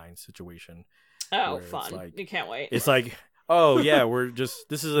 999 situation. Oh, fun! Like, you can't wait. It's like, oh yeah,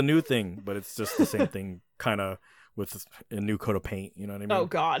 this is a new thing, but it's just the same thing, kind of with a new coat of paint. You know what I mean? Oh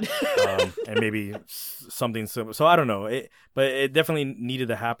God. And maybe something similar. So I don't know. But it definitely needed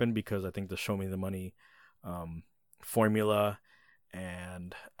to happen, because I think the Show Me the Money formula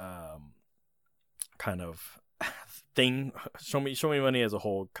and kind of thing, Show Me Money as a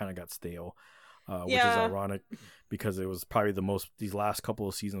whole, kind of got stale. Which is ironic, because it was probably these last couple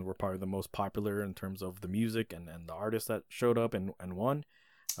of seasons were probably the most popular in terms of the music and the artists that showed up and won.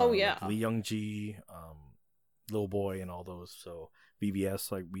 Like Lee Young-ji, Lil Boy, and all those. So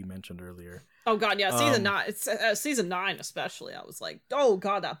BBS, like we mentioned earlier. Oh God, yeah, season 9. It's season 9 especially. I was like, oh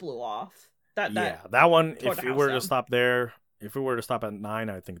God, that blew off. That one. If it were to stop there, if it were to stop at 9,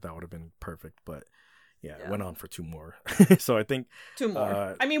 I think that would have been perfect. But yeah, it went on for 2 more. So I think 2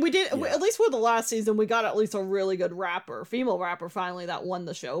 more. I mean, we did at least for the last season. We got at least a really good female rapper, finally, that won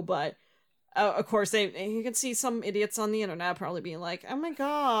the show. But of course, you can see some idiots on the internet probably being like, "Oh my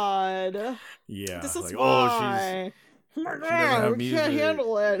God, this is why. Oh my God, we can't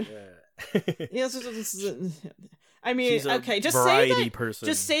handle it." Yeah. Yes, I mean, okay, just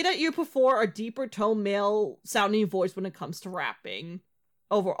say that you prefer a deeper tone male sounding voice when it comes to rapping.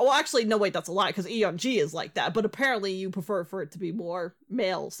 Oh, actually, no, wait, that's a lie, because Eon-G is like that, but apparently you prefer for it to be more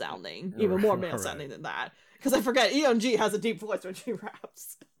male sounding, even more male sounding than that. Because I forget, Eon-G has a deep voice when she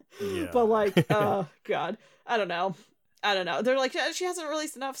raps. Yeah. But like, oh God, I don't know. They're like, she hasn't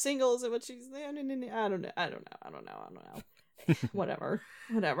released enough singles, but she's, I don't know. Whatever.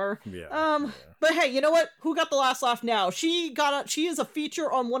 Yeah. But hey, you know what? Who got the last laugh now? She is a feature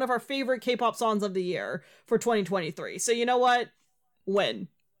on one of our favorite K-pop songs of the year for 2023. So you know what? Win.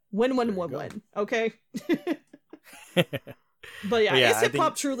 Okay. But yeah, is hip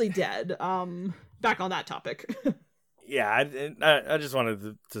hop truly dead? Back on that topic. Yeah, I just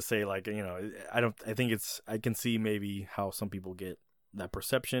wanted to say, like, I think I can see maybe how some people get that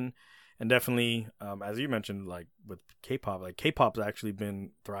perception, and definitely, as you mentioned, like with K-pop, like K-pop's actually been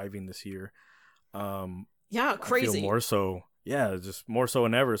thriving this year. Yeah, crazy. I feel more so, just more so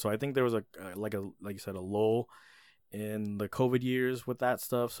than ever. So I think there was like you said, a lull in the COVID years with that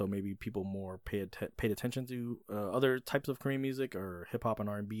stuff, so maybe people more paid attention to other types of Korean music or hip hop and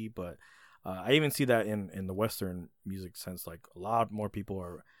R&B. But I even see that in the Western music sense, like a lot more people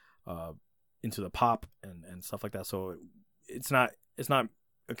are into the pop and stuff like that. So it's not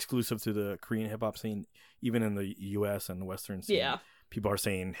exclusive to the Korean hip hop scene. Even in the US and the Western scene, people are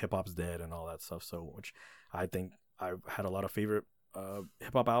saying hip hop's dead and all that stuff. So, which I think I've had a lot of favorite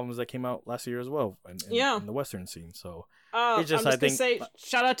hip hop albums that came out last year as well, in the Western scene. So it's just, I think, gonna say,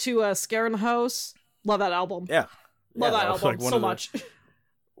 shout out to Scare in the House. Love that album. Love that album like so much.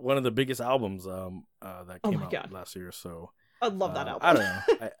 One of the biggest albums that came out last year. So I love that album. I don't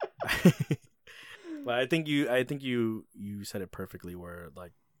know. But I think you said it perfectly, where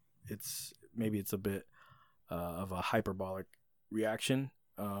like it's a bit of a hyperbolic reaction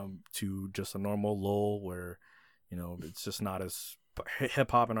to just a normal lull, where it's just not as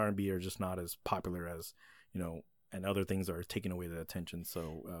hip hop and R&B are just not as popular as and other things are taking away the attention.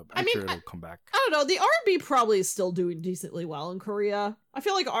 So I mean, sure it'll come back. I don't know. The R&B probably is still doing decently well in Korea. I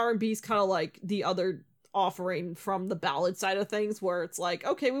feel like R&B is kind of like the other offering from the ballad side of things, where it's like,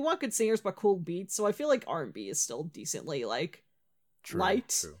 okay, we want good singers but cool beats. So I feel like R&B is still decently like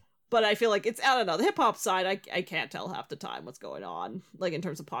light. True. But I feel like it's, I don't know, the hip hop side, I can't tell half the time what's going on, like in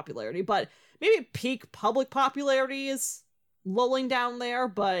terms of popularity. But maybe peak public popularity is lulling down there.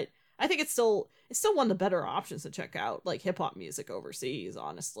 But I think it's still one of the better options to check out, like hip hop music overseas,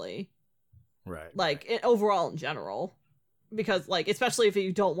 honestly. Right. Like overall in general, because like especially if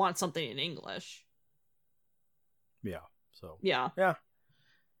you don't want something in English. Yeah. So. Yeah. Yeah.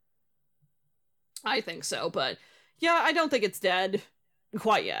 I think so, but yeah, I don't think it's dead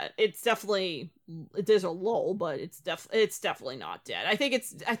quite yet. It's definitely, there's a lull, but it's definitely not dead. I think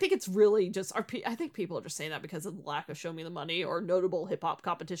it's really just I think people are just saying that because of the lack of Show Me the Money or notable hip hop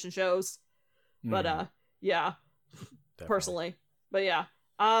competition shows. But yeah, definitely. Personally, but yeah,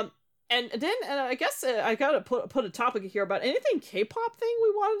 and then I guess I gotta put a topic here about anything K-pop thing we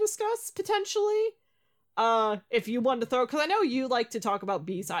want to discuss potentially. If you want to throw, because I know you like to talk about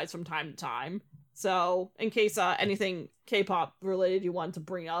B-sides from time to time. So, in case anything K-pop related you want to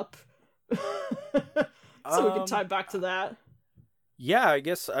bring up, so we can tie back to that. Yeah, I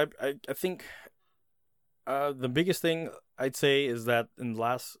guess I think the biggest thing I'd say is that in the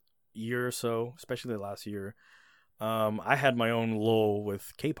last year or so, especially the last year, I had my own lull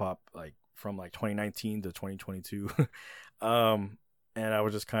with K-pop, like from like 2019 to 2022, and I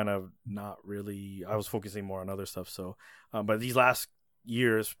was just kind of not really. I was focusing more on other stuff. So, but these last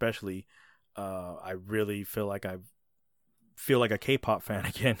years, especially. I really feel like a K-pop fan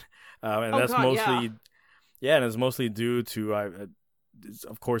again, and that's mostly, and it's mostly due to,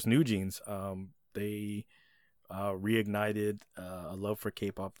 of course, New Jeans. They reignited a love for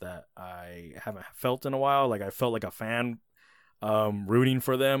K-pop that I haven't felt in a while. Like I felt like a fan, rooting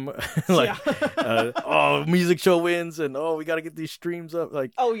for them, like, oh, music show wins, and oh, we got to get these streams up,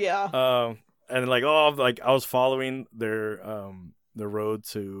 like, oh yeah, and like, oh, like I was following their road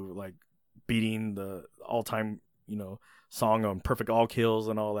to like beating the all-time, song on Perfect All Kills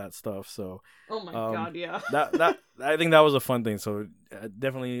and all that stuff. So, oh my god, yeah. that I think that was a fun thing. So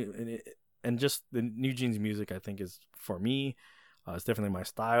definitely, and just the New Jeans music, I think is for me. It's definitely my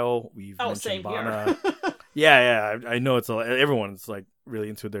style. We've mentioned Bana. yeah. I know everyone's like really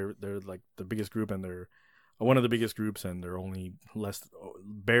into their like the biggest group, and they're one of the biggest groups, and they're only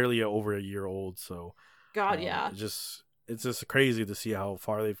barely over a year old. So, God, yeah. It's just crazy to see how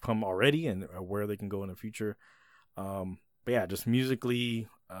far they've come already and where they can go in the future. But yeah, just musically,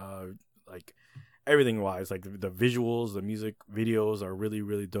 like everything wise, like the visuals, the music videos are really,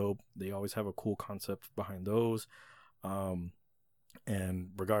 really dope. They always have a cool concept behind those. And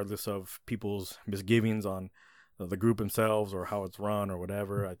regardless of people's misgivings on the group themselves or how it's run or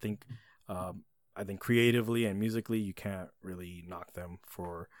whatever, I think creatively and musically, you can't really knock them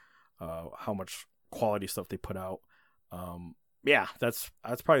for how much quality stuff they put out. Yeah, that's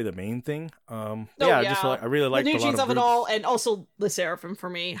probably the main thing. Just I really like the New Jeans of it all, and also LE SSERAFIM for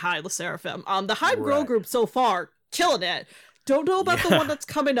me. Hi, LE SSERAFIM. The Hype Girl group so far killing it. Don't know about the one that's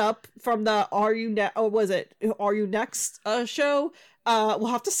coming up from the Are You Next show. We'll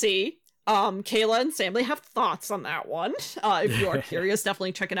have to see. Kayla and Samley have thoughts on that one. If you are curious,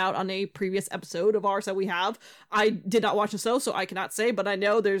 definitely check it out on a previous episode of ours that we have. I did not watch the show, so I cannot say, but I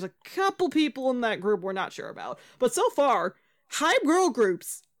know there's a couple people in that group we're not sure about. But so far, Hype Girl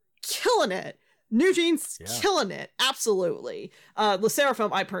groups killing it. New Jeans killing it. Absolutely. LE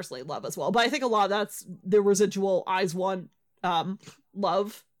SSERAFIM I personally love as well, but I think a lot of that's the residual IZ*ONE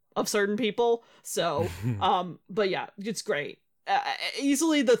love of certain people. So, but yeah, it's great.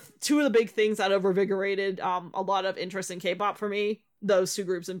 Easily the two of the big things that have reinvigorated a lot of interest in K-pop for me, those two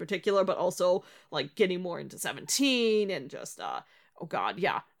groups in particular, but also like getting more into 17 and just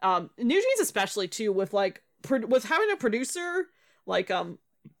New Jeans especially too, with like with having a producer like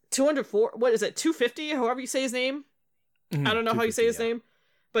 204, what is it, 250, however you say his name. I don't know how you say his name,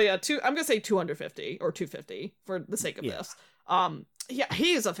 but yeah, I'm gonna say 250 or 250 for the sake of this. Yeah,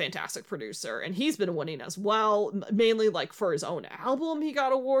 he is a fantastic producer, and he's been winning as well, mainly like for his own album he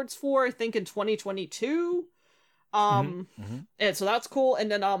got awards for, I think in 2022. And so that's cool.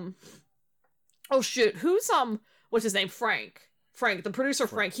 And then oh shoot, who's what's his name? Frank, the producer.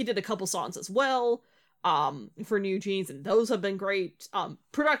 Frank, he did a couple songs as well for New Jeans, and those have been great.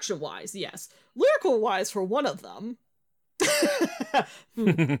 Production wise, yes. Lyrical wise, for one of them, we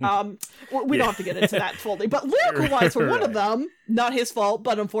don't have to get into that fully, but lyrical wise for one of them, not his fault,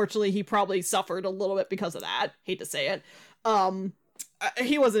 but unfortunately he probably suffered a little bit because of that. Hate to say it.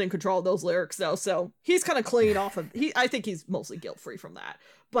 he wasn't in control of those lyrics though, so he's kind of clean off of I think he's mostly guilt free from that.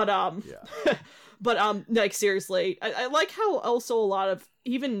 But Yeah. but like seriously, I like how also a lot of,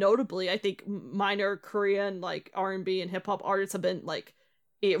 even notably, I think minor Korean like R&B and hip hop artists have been like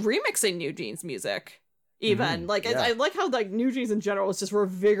remixing New Jeans music. Even like yeah. I like how like New Jeans in general has just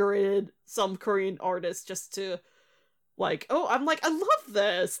revigorated some Korean artists just to like, oh, I'm like, I love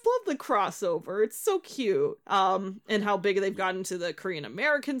this, love the crossover, it's so cute. And how big they've gotten to the Korean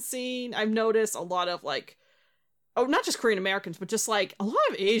American scene. I've noticed a lot of like, oh, not just Korean Americans, but just like a lot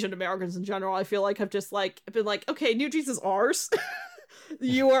of Asian Americans in general, I feel like have just like been like, okay, New Jeans is ours.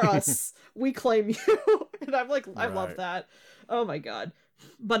 You are us. We claim you. And I'm like, I love that. Oh my god.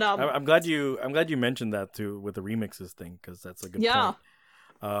 But I'm glad you mentioned that too with the remixes thing, because that's a good point.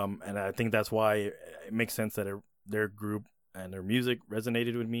 And I think that's why it makes sense that their group and their music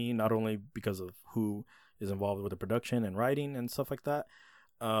resonated with me, not only because of who is involved with the production and writing and stuff like that,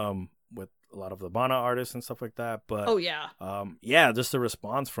 with a lot of the Bana artists and stuff like that, but just the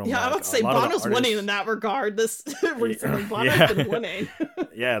response from I'm about to say Bono's winning in that regard. This recently Bono's been winning.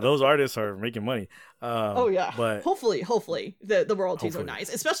 Yeah, those artists are making money. But hopefully the royalties are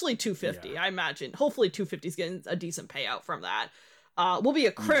nice, especially 250. Yeah. I imagine hopefully 250 is getting a decent payout from that. Will be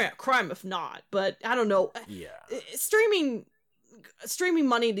a crime if not, but I don't know. Yeah, streaming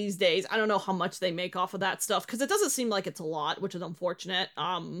money these days, I don't know how much they make off of that stuff, because it doesn't seem like it's a lot, which is unfortunate.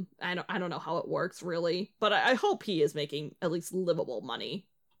 I don't know how it works really, but I hope he is making at least livable money.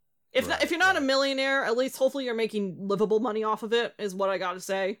 If you're not a millionaire, at least hopefully you're making livable money off of it, is what I gotta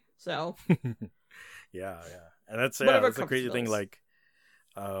say. So yeah, and that's a crazy thing. Like,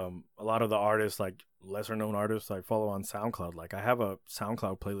 a lot of the artists, like lesser known artists I follow on SoundCloud, like I have a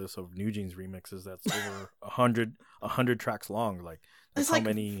SoundCloud playlist of New Jeans remixes that's over 100 tracks long. Like, that's how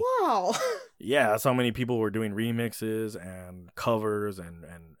many. Wow. Yeah, that's how many people were doing remixes and covers and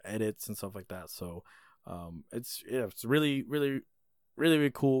edits and stuff like that. So it's really, really, really,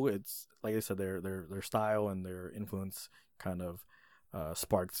 really cool. It's like I said, their style and their influence kind of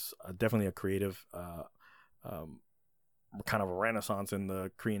sparks definitely a creative kind of a renaissance in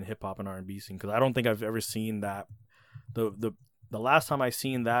the Korean hip hop and R&B scene, because I don't think I've ever seen that. The last time I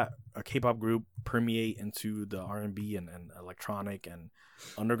seen that a K-pop group permeate into the R&B and electronic and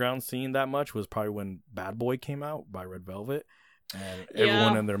underground scene that much was probably when Bad Boy came out by Red Velvet, and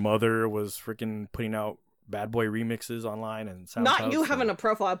everyone and their mother was freaking putting out Bad Boy remixes online and SoundCloud. Not you having a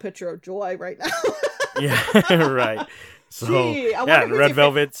profile picture of Joy right now. Yeah, right. So Red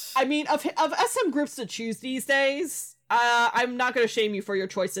Velvet's. I mean, of SM groups to choose these days, I'm not going to shame you for your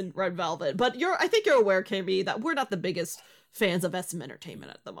choice in Red Velvet, but I think you're aware, KB, that we're not the biggest fans of SM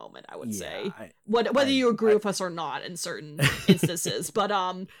Entertainment at the moment, I would say. Whether you agree with us or not in certain instances, but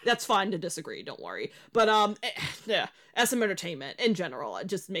that's fine to disagree, don't worry. But SM Entertainment in general, it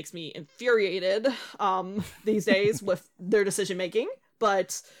just makes me infuriated these days with their decision making,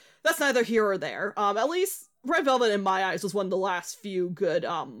 but that's neither here or there. At least Red Velvet in my eyes was one of the last few good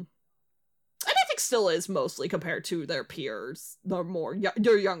and I think still is, mostly compared to their peers,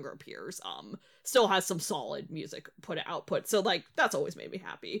 their younger peers, still has some solid music output. So like that's always made me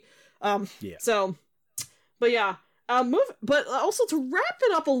happy. So, but yeah, but also to wrap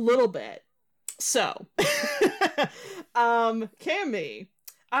it up a little bit. So, Cammy,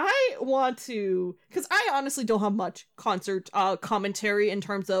 I want to, because I honestly don't have much concert commentary in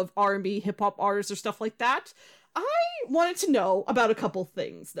terms of R&B, hip hop artists or stuff like that. I wanted to know about a couple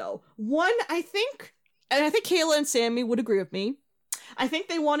things, though. One, I think Kayla and Sammy would agree with me. I think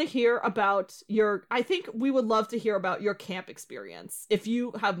they want to hear about I think we would love to hear about your camp experience, if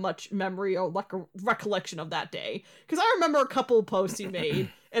you have much memory or like a recollection of that day. Because I remember a couple of posts you made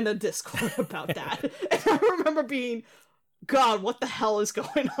in the Discord about that. And I remember being, God, what the hell is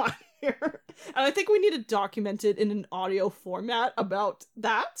going on here? And I think we need to document it in an audio format about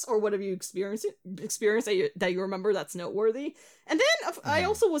that, or what have you experienced that you remember that's noteworthy. And then I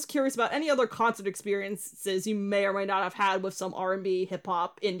also was curious about any other concert experiences you may or may not have had with some R&B,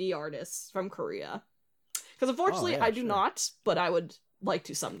 hip-hop, indie artists from Korea. Because unfortunately, I do not, but I would like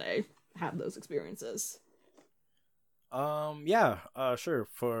to someday have those experiences. Sure.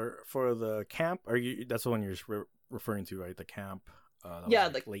 For the camp, that's the one you're referring to, right? The camp.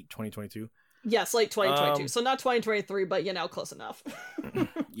 Like late 2022. Yes, late 2022. So not 2023, but close enough.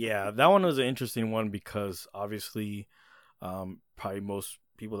 Yeah, that one was an interesting one because obviously, probably most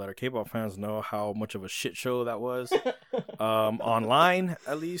people that are K-pop fans know how much of a shit show that was. Online,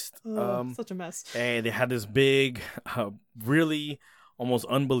 at least. Such a mess. And they had this big, really almost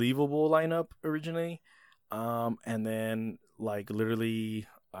unbelievable lineup originally, and then like literally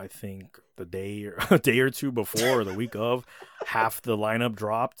I think the day or a day or two before or the week of, half the lineup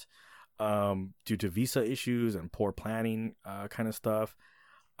dropped due to visa issues and poor planning kind of stuff.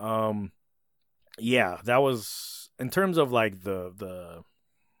 Yeah, that was in terms of like the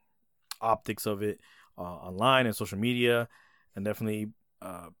optics of it online and social media, and definitely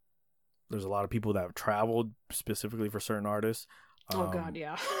there's a lot of people that have traveled specifically for certain artists. Oh God,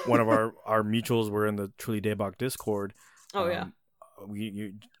 yeah. One of our mutuals were in the Truly Daybach Discord. Oh yeah.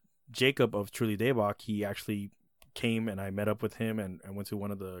 Jacob of Truly Daybach, he actually came and I met up with him and went to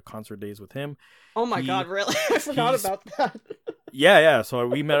one of the concert days with him. Oh my God, really? I forgot about that. Yeah. So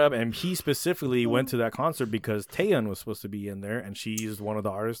we met up, and he specifically went to that concert because Taeyeon was supposed to be in there, and she's one of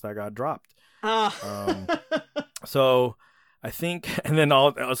the artists that got dropped. So I think, and then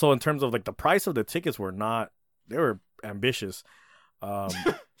also in terms of like the price of the tickets they were ambitious.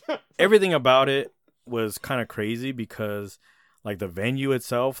 Everything about it was kind of crazy because like the venue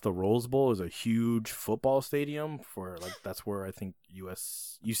itself, the Rose Bowl, is a huge football stadium for like, that's where I think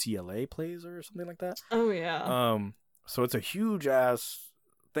UCLA plays or something like that. Oh yeah. So it's a huge ass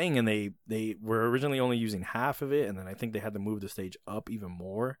thing, and they were originally only using half of it, and then I think they had to move the stage up even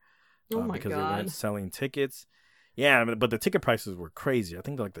more because they weren't selling tickets. Yeah, but the ticket prices were crazy. I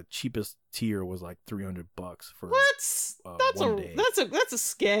think like the cheapest tier was like $300 for what? That's 1 day. That's a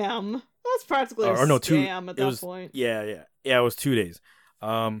scam. That's practically a scam at that point. Yeah. It was 2 days.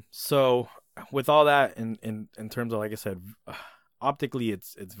 So with all that in terms of, like I said, optically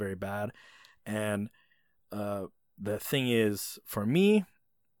it's very bad, and the thing is, for me,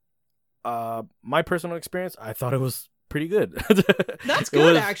 my personal experience, I thought it was pretty good. That's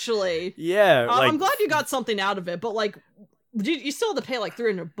good, actually. Yeah, I'm glad you got something out of it, but like, you still had to pay like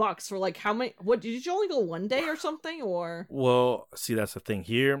 $300 for like how many? What did you only go 1 day or something? Or well, see, that's the thing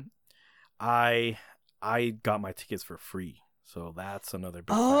here. I got my tickets for free, so that's another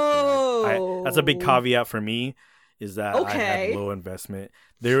big factor. That's a big caveat for me, is that I had low investment.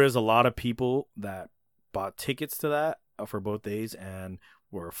 There is a lot of people that bought tickets to that for both days and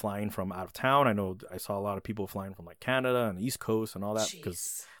were flying from out of town. I know I saw a lot of people flying from like Canada and the East Coast and all that. Jeez.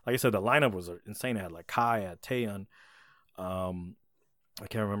 Because, like I said, the lineup was insane. It had like Kai, had Taeyeon. I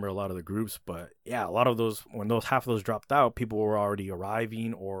can't remember a lot of the groups, but yeah, a lot of those, when half of those dropped out, people were already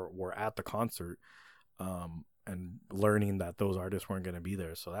arriving or were at the concert and learning that those artists weren't going to be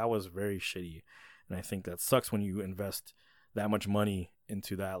there. So that was very shitty, and I think that sucks when you invest that much money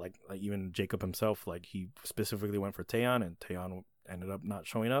into that. Like even Jacob himself, like he specifically went for Taeyeon, and Taeyeon ended up not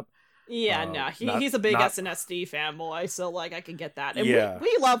showing up. Yeah, he's a big SNSD fanboy, so like I can get that. And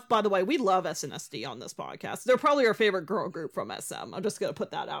we love, by the way, we love SNSD on this podcast. They're probably our favorite girl group from SM. I'm just gonna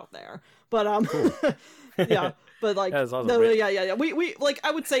put that out there. But cool. Yeah, but like awesome, yeah. We like,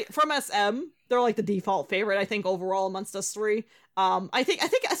 I would say from SM, they're like the default favorite, I think, overall amongst us three. I think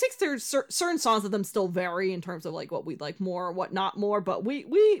there's certain songs of them still vary in terms of like what we like more or what not more, but we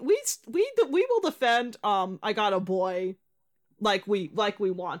will defend I Got a Boy like we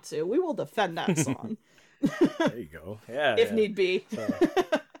want to. We will defend that song. There you go. Yeah. If need be.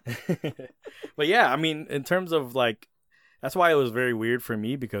 But yeah, I mean, in terms of like, that's why it was very weird for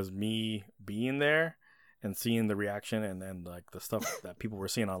me, because me being there and seeing the reaction and then like the stuff that people were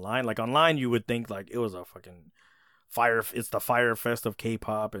seeing online. Like online, you would think like it was a fucking it's the Fire Fest of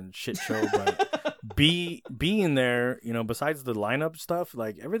K-pop and shit show, but being there, you know, besides the lineup stuff,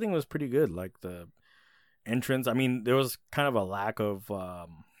 like everything was pretty good. Like the entrance, I mean, there was kind of a lack of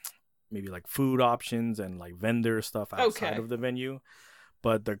maybe like food options and like vendor stuff outside of the venue,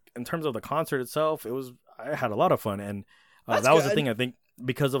 but in terms of the concert itself, I had a lot of fun, and that was the thing. I think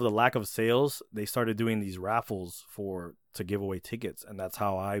because of the lack of sales, they started doing these raffles to give away tickets, and that's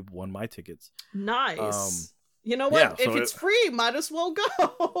how I won my tickets. Nice. You know what? Yeah, if it's free, might as well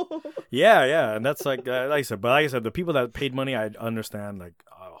go. Yeah, and that's like I said, the people that paid money, I understand like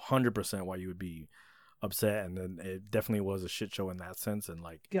 100% why you would be upset, and then it definitely was a shit show in that sense. And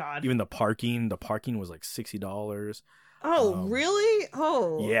like, God, even the parking was like $60. Oh, really?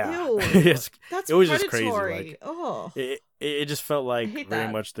 Oh, yeah. It was predatory. Just crazy. Like, it just felt like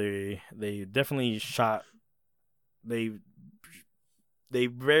very much they definitely shot. They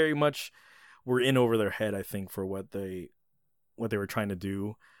very much were in over their head, I think, for what they were trying to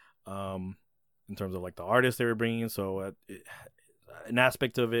do, in terms of like the artists they were bringing. So an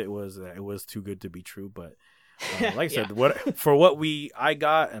aspect of it was that it was too good to be true. But like I said, what I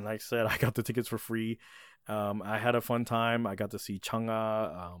got, and like I said, I got the tickets for free. I had a fun time. I got to see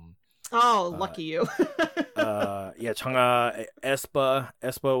Chang'a. Lucky you. Chang'a,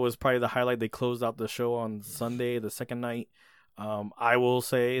 Aespa was probably the highlight. They closed out the show on Sunday, the second night. I will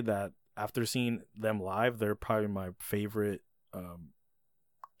say that after seeing them live, they're probably my favorite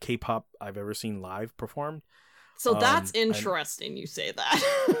K-pop I've ever seen live performed. So that's interesting. You say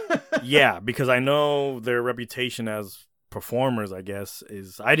that. Yeah, because I know their reputation as performers, I guess,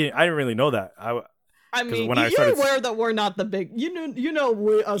 is I didn't really know that. I mean, you're aware that we're not the big. You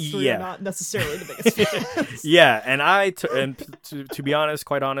know, us three are not necessarily the biggest fans. Yeah, and to be honest,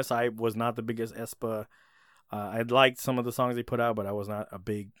 quite honest, I was not the biggest aespa. I liked some of the songs they put out, but I was not a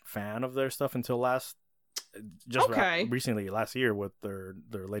big fan of their stuff until recently, last year with their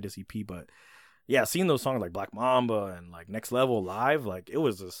latest EP. But yeah, seeing those songs like Black Mamba and like Next Level live, like it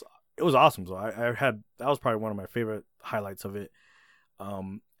was awesome. So that was probably one of my favorite highlights of it.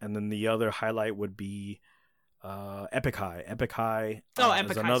 And then the other highlight would be Epic High. Epic High.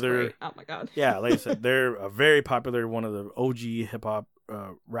 Epic High is great. Oh my god. Yeah, like I said, they're a very popular, one of the OG hip hop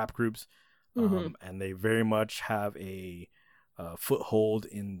rap groups, and they very much have a foothold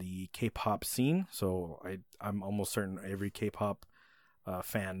in the K-pop scene. So I'm almost certain every K-pop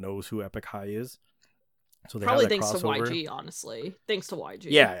fan knows who Epic High is. So they probably have that thanks crossover. to YG, honestly. Thanks to YG.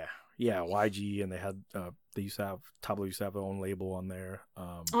 Yeah, YG, and they had Tablo used to have their own label on there.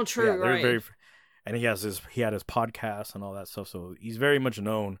 True, yeah, right? And he had his podcast and all that stuff, so he's very much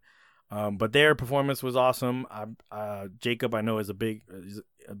known. But their performance was awesome. Jacob, I know, is a big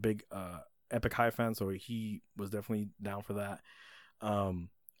Epic High fan, so he was definitely down for that. And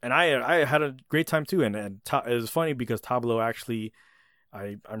I had a great time too. And it was funny because Tablo actually,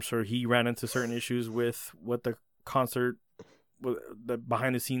 I'm sure he ran into certain issues with what the concert, the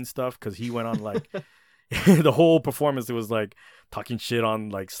behind the scenes stuff, because he went on like the whole performance. It was like talking shit on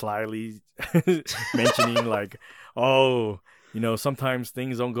like slyly mentioning like, oh, sometimes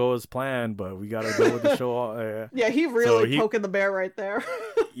things don't go as planned, but we gotta go with the show. Yeah, he really poking the bear right there.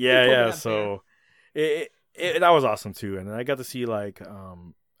 Yeah. So it that was awesome too, and I got to see like I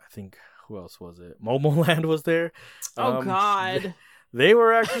think who else was it? Momoland was there. Oh God, they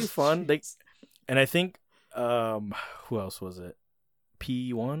were actually fun. And I think who else was it?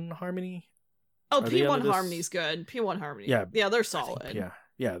 P1 Harmony. Oh, P1 Harmony's good. P1 Harmony. Yeah, they're solid.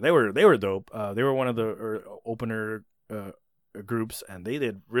 Yeah, they were dope. They were one of the opener groups, and they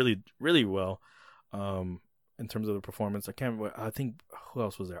did really, really well in terms of the performance. I think who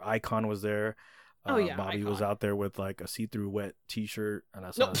else was there? Icon was there. Bobby Icon was out there with like a see-through wet t-shirt, and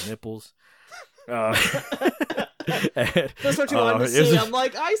I saw his nipples. That's what you wanted to see. I'm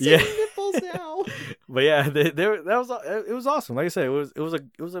like, I see nipples now. But yeah, it was awesome. Like I said,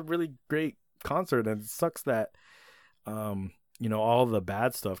 it was a really great concert, and it sucks that all the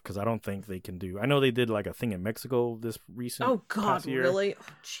bad stuff, because I don't think they can do. I know they did like a thing in Mexico this recent. Oh God, year. Really?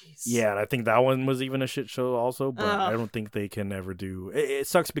 Oh jeez. Yeah, and I think that one was even a shit show also. But I don't think they can ever do. It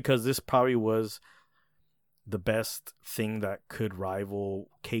sucks because this probably was the best thing that could rival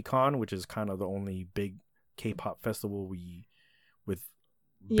KCON, which is kind of the only big K-pop festival with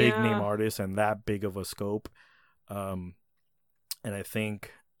big name artists and that big of a scope. And I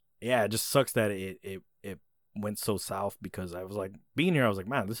think, it just sucks that it went so south, because I was like, being here, I was like,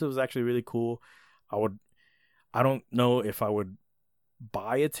 man, this was actually really cool. I don't know if I would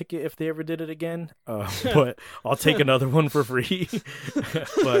buy a ticket if they ever did it again, but I'll take another one for free.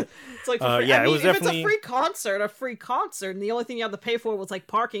 But it's like it was definitely, if it's a free concert, and the only thing you have to pay for was like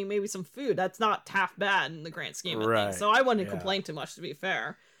parking, maybe some food, that's not half bad in the grand scheme of things. So I wouldn't complain too much, to be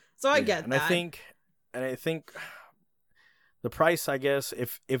fair. So I get that. I think the price, I guess,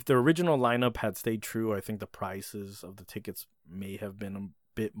 if the original lineup had stayed true, I think the prices of the tickets may have been a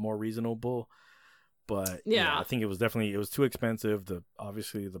bit more reasonable. But I think it was too expensive.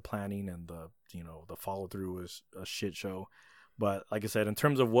 Obviously the planning and the follow through was a shit show. But like I said, in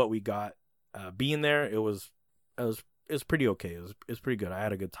terms of what we got, being there, it was pretty okay. It was pretty good. I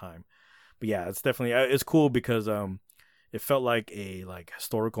had a good time. But yeah, it's definitely it's cool because it felt like a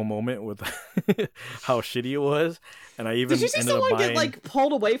historical moment with how shitty it was. And I even did you see someone get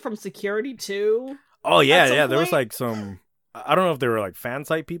pulled away from security too? Oh yeah. There was some, I don't know if they were fan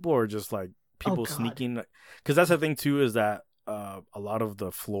site people or just people sneaking, because that's the thing too, is that a lot of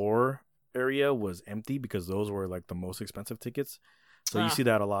the floor area was empty because those were the most expensive tickets. So you see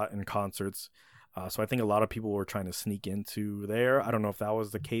that a lot in concerts. So I think a lot of people were trying to sneak into there. I don't know if that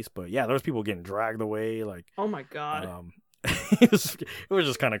was the case, but yeah, there was people getting dragged away. Oh my God. It was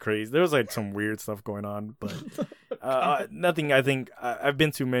just kind of crazy. There was some weird stuff going on, but nothing. I think I've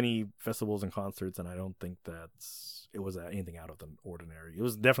been to many festivals and concerts, and I don't think it was anything out of the ordinary. It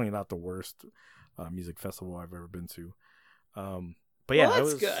was definitely not the worst music festival I've ever been to. But yeah,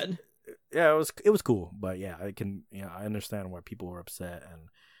 that's good. Yeah, it was cool. But yeah, I understand why people were upset, and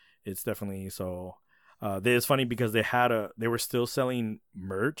it's definitely so. It's funny because they were still selling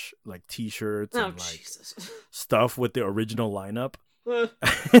merch, like T-shirts and Jesus. stuff with the original lineup.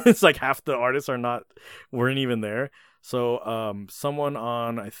 It's like half the artists weren't even there. So someone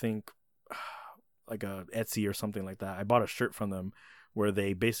on, I think, like a Etsy or something like that, I bought a shirt from them where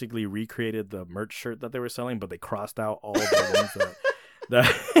they basically recreated the merch shirt that they were selling, but they crossed out all the ones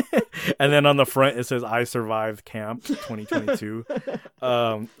that and then on the front it says "I survived camp 2022."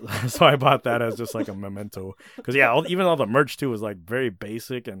 So I bought that as just like a memento, because even all the merch too was like very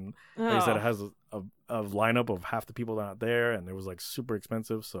basic, and like I said, it has a lineup of half the people not there, and it was like super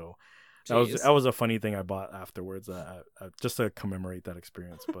expensive. So that was a funny thing I bought afterwards, just to commemorate that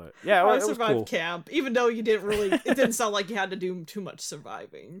experience. But yeah, I it was survived cool. camp, even though you didn't really. It didn't sound like you had to do too much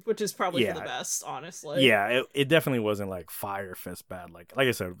surviving, which is probably for the best, honestly. Yeah, it definitely wasn't like Fire Fest bad. Like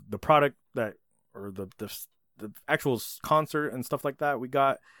I said, the product or the actual concert and stuff like that we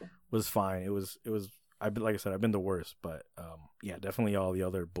got was fine. It was. Like I said, I've been the worst, but yeah, definitely all the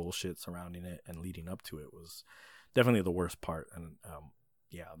other bullshit surrounding it and leading up to it was definitely the worst part. And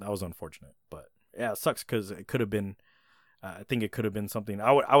yeah, that was unfortunate, but yeah, it sucks because it could have been. I think it could have been something.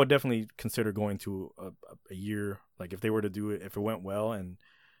 I would definitely consider going to a year, like if they were to do it, if it went well and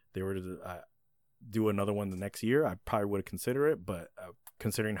they were to do another one the next year, I probably would consider it. But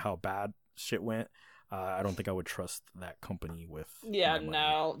considering how bad shit went, I don't think I would trust that company with. Yeah,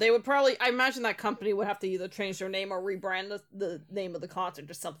 no, they would probably. I imagine that company would have to either change their name or rebrand the name of the concert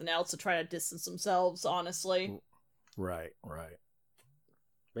to something else to try to distance themselves. Honestly, right.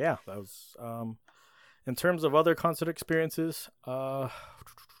 But yeah, that was in terms of other concert experiences. I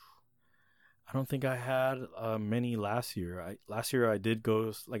don't think I had many last year. Last year I did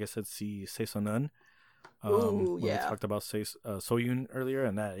go, like I said, see Seisonan. Ooh, when I talked about Soyun earlier,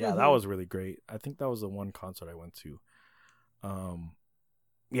 and that that was really great. I think that was the one concert I went to.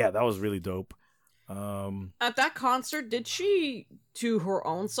 Yeah, that was really dope. At that concert, did she do her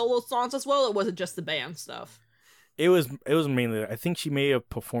own solo songs as well, or was it just the band stuff? It was mainly, I think she may have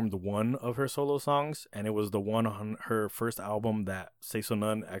performed one of her solo songs, and it was the one on her first album that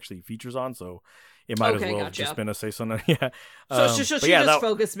Seisonan actually features on, so it might as well have just been a Seisonan. Yeah. So she just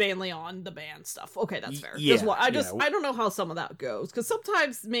focused mainly on the band stuff. Okay, that's fair. Yeah, I don't know how some of that goes, because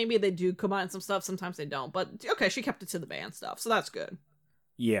sometimes maybe they do combine some stuff, sometimes they don't, but okay, she kept it to the band stuff, so that's good.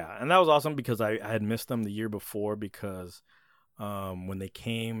 Yeah, and that was awesome because I had missed them the year before, because when they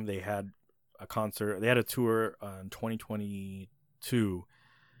came, they had a concert. They had a tour in 2022,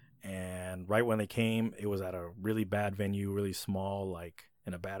 and right when they came, it was at a really bad venue, really small, like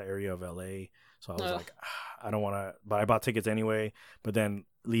in a bad area of LA. So I was like, I don't want to, but I bought tickets anyway. But then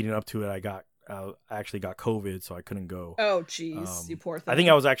leading up to it, I actually got COVID, so I couldn't go. Oh, jeez, you poor thing. I think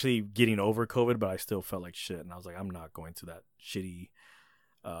I was actually getting over COVID, but I still felt like shit, and I was like, I'm not going to that shitty,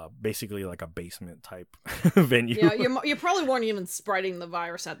 basically like a basement type venue. Yeah, you probably weren't even spreading the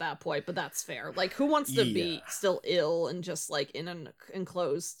virus at that point, but that's fair. Like, who wants to be still ill and just like in an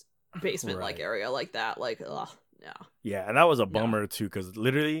enclosed basement like area like that? Like, ugh, yeah. Yeah, and that was a bummer too, because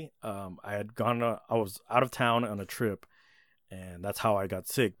literally, I was out of town on a trip, and that's how I got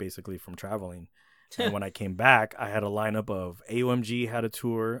sick, basically, from traveling. And when I came back, I had a lineup of AOMG had a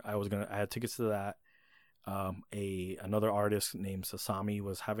tour. I had tickets to that. Another artist named Sasami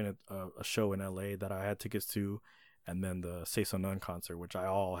was having a show in LA that I had tickets to, and then the Seisonan concert, which I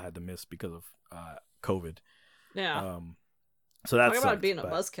all had to miss because of COVID. Yeah. So that's about being a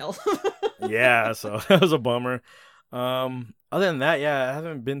buzzkill. Yeah, so that was a bummer. Other than that, yeah, I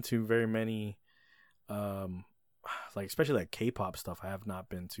haven't been to very many, like especially like K-pop stuff. I have not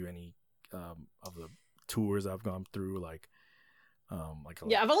been to any of the tours I've gone through. Like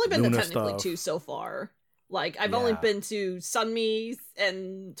yeah, I've only been Luna to technically stuff. 2 so far. Like, I've only been to Sunmi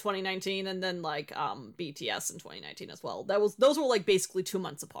in 2019, and then like BTS in 2019 as well. Those were like basically 2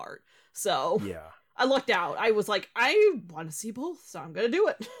 months apart. So yeah, I lucked out. I was like, I want to see both, so I'm gonna do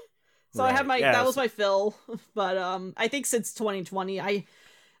it. So I had that was my fill. But I think since 2020, I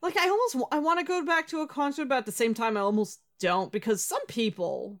want to go back to a concert, but at the same time I almost don't, because some of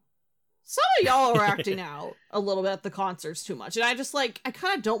y'all are acting out a little bit at the concerts too much, and I just like, I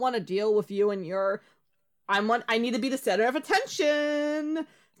kind of don't want to deal with you and your I need to be the center of attention.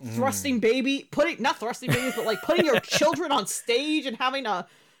 Thrusting baby, not thrusting babies, but like putting your children on stage and having a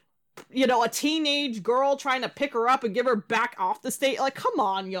teenage girl trying to pick her up and give her back off the stage. Like, come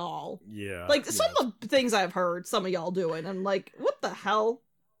on, y'all. Yeah. Like, some of the things I've heard some of y'all doing, I'm like, what the hell?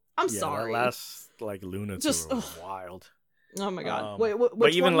 I'm sorry. That last like Luna tour was wild. Oh my god. Wait,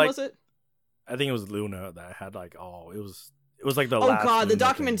 which one was it? I think it was Luna that had like, it It was like the Oh last god, the Luna thing.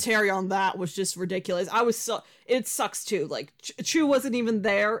 documentary on that was just ridiculous. It sucks too. Like Chu wasn't even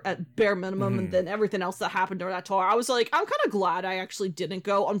there at bare minimum, and then everything else that happened during that tour, I was like, I'm kind of glad I actually didn't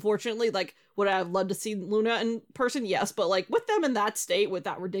go. Unfortunately, like, would I have loved to see Luna in person? Yes, but like with them in that state with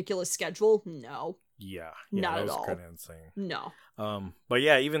that ridiculous schedule, no. Yeah, not that at was all. kind of insane. No. But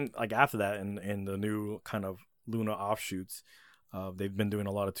yeah, even like after that, in the new kind of Luna offshoots, they've been doing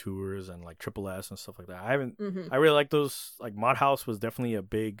a lot of tours and like Triple S and stuff like that. I really like those. Like Mod House was definitely a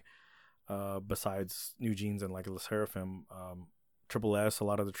big, besides New Jeans and like Le Seraphim, Triple S. A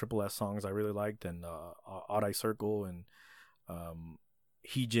lot of the Triple S songs I really liked, and Odd Eye Circle and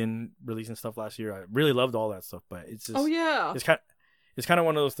Heejin releasing stuff last year. I really loved all that stuff, but it's just it's kind of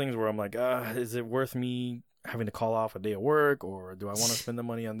one of those things where I'm like, is it worth me having to call off a day of work, or do I want to spend the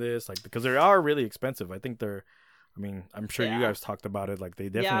money on this? Like, because they are really expensive. I think they're, I mean, I'm sure you guys talked about it. Like, they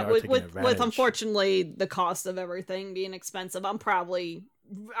definitely are taking advantage. With unfortunately the cost of everything being expensive,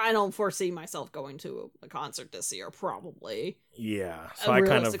 I don't foresee myself going to a concert this year, probably. Yeah, so I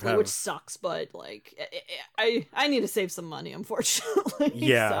kind of have, which sucks, but like, I need to save some money, unfortunately.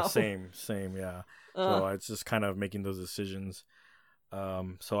 Yeah, same, yeah. So it's just kind of making those decisions.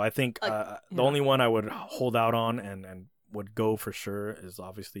 So I think the only one I would hold out on and would go for sure is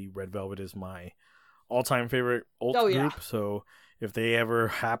obviously Red Velvet is my all-time favorite alt group. So if they ever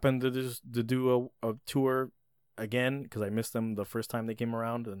happen to do a tour again, because I missed them the first time they came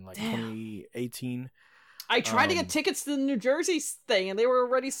around in like 2018. I tried to get tickets to the New Jersey thing and they were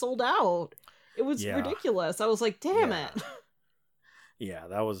already sold out. It was ridiculous. I was like, damn it. Yeah,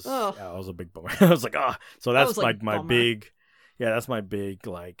 that was a big bummer. I was like, so that's like my bummer. big. Yeah, that's my big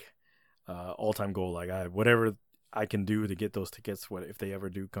like all-time goal. Like whatever I can do to get those tickets, if they ever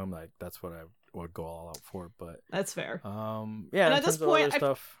do come, like that's what I would go all out for. But that's fair. Yeah, and at this point,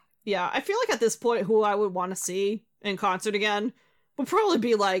 I feel like at this point, who I would want to see in concert again would probably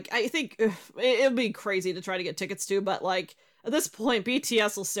be like, I think it'd be crazy to try to get tickets to, but like at this point,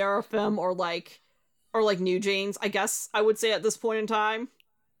 BTS or Seraphim or like New Jeans, I guess I would say at this point in time.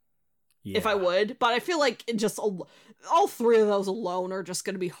 Yeah. If I would, but I feel like just all three of those alone are just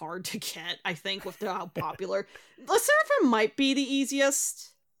going to be hard to get, I think, with how popular. The Seraphim might be the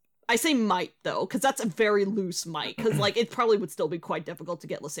easiest. I say might, though, because that's a very loose might, because like it probably would still be quite difficult to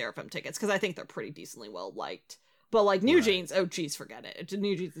get Le Seraphim tickets, because I think they're pretty decently well liked. But like New Jeans, oh geez, forget it.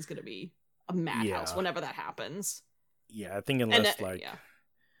 New Jeans is going to be a madhouse whenever that happens. Yeah, I think unless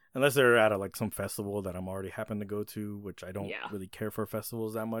they're at like some festival that I'm already happen to go to, which I don't really care for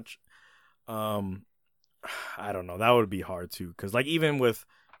festivals that much. I don't know. That would be hard too, because like even with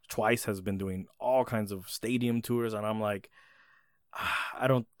Twice has been doing all kinds of stadium tours, and I'm like, I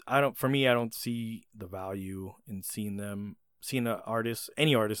don't. For me, I don't see the value in seeing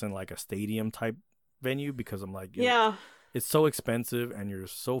any artist in like a stadium type venue, because I'm like, it's so expensive and you're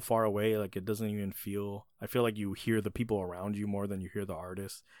so far away. Like it doesn't even feel. I feel like you hear the people around you more than you hear the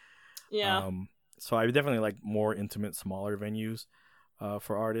artist. Yeah. So I definitely like more intimate, smaller venues.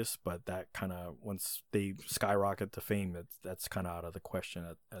 For artists, but that kind of once they skyrocket to fame, that's kind of out of the question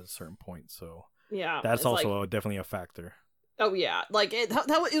at a certain point. So that's also definitely a factor. Oh yeah, like it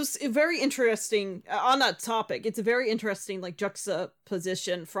was very interesting on that topic. It's a very interesting like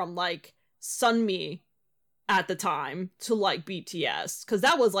juxtaposition from like Sunmi at the time to like BTS, because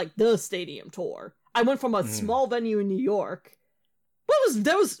that was like the stadium tour. I went from a small venue in New York, but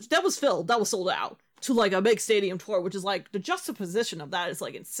that was filled, that was sold out, to like a big stadium tour, which is like the juxtaposition of that is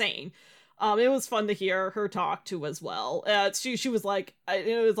like insane. It was fun to hear her talk too as well. She was like,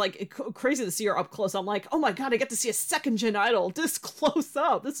 it was like crazy to see her up close. I'm like, oh my god, I get to see a second gen idol this close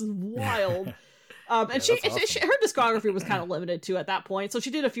up. This is wild. And her discography was kind of limited too at that point, so she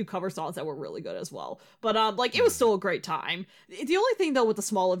did a few cover songs that were really good as well. But like it was still a great time. The only thing though with the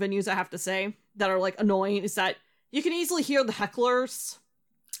smaller venues, I have to say, that are like annoying is that you can easily hear the hecklers.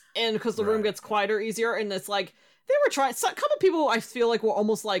 And because the room gets quieter easier, and it's like they were trying. A couple people I feel like were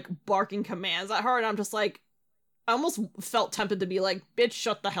almost like barking commands at her, and I'm just like, I almost felt tempted to be like, "Bitch,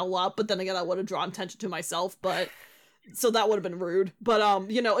 shut the hell up!" But then again, I would have drawn attention to myself. But so that would have been rude. But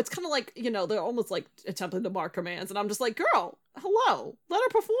it's kind of like they're almost like attempting to bark commands, and I'm just like, girl, hello, let her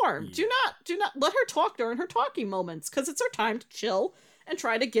perform. Yeah. Do not let her talk during her talking moments, because it's her time to chill and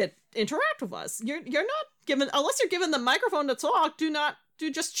try to interact with us. You're not given, unless you're given the microphone to talk.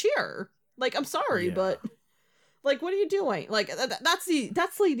 Just cheer. Like, I'm sorry, but like, what are you doing? Like, that's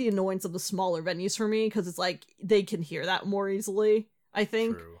like the annoyance of the smaller venues for me, because it's like they can hear that more easily. I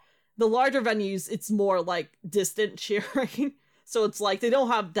think the larger venues, it's more like distant cheering, so it's like they don't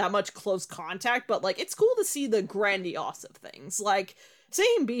have that much close contact. But like, it's cool to see the grandiose of things. Like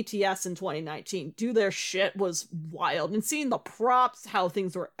seeing BTS in 2019 do their shit was wild. And seeing the props, how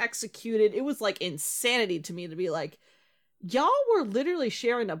things were executed, it was like insanity to me to be like, y'all were literally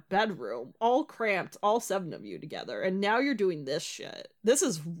sharing a bedroom, all cramped, all 7 of you together, and now you're doing this shit. This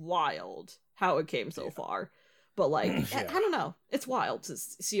is wild how it came so far. But like, I don't know. It's wild to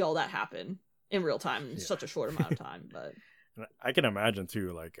see all that happen in real time in such a short amount of time. But I can imagine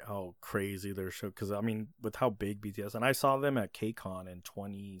too, like how crazy their show. Because I mean, with how big BTS, and I saw them at KCON in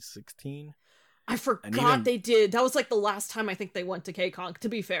 2016. I forgot they did. That was like the last time I think they went to KCON. To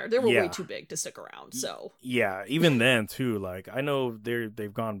be fair, they were way too big to stick around. So yeah, even then too. Like I know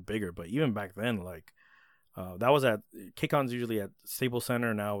they've gone bigger, but even back then, like that was at KCON's usually at Staples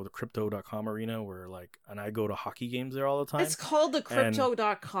Center now, the Crypto.com arena, where like, and I go to hockey games there all the time. It's called the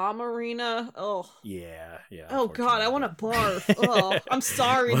Crypto.com arena. Oh yeah. Oh god, I want to barf. Oh, I'm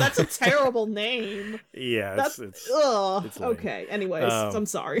sorry, that's a terrible name. Yeah, it's okay. Anyways, I'm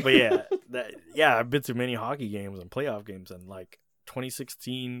sorry. But yeah, I've been to many hockey games and playoff games, and like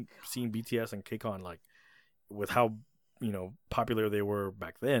 2016, seeing BTS and KCON, like with how popular they were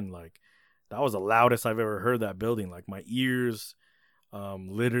back then, like. That was the loudest I've ever heard that building. Like my ears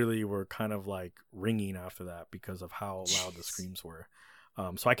literally were kind of like ringing after that because of how loud the screams were.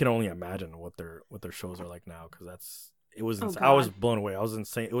 So I can only imagine what their shows are like now, because it was I was blown away. I was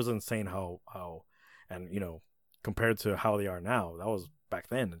insane. It was insane how and compared to how they are now. That was back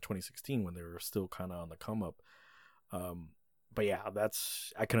then in 2016 when they were still kind of on the come up. But yeah,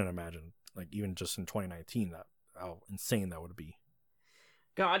 I couldn't imagine, like even just in 2019 that how insane that would be.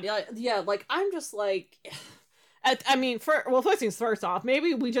 God, yeah, like, I'm just like, first things first off,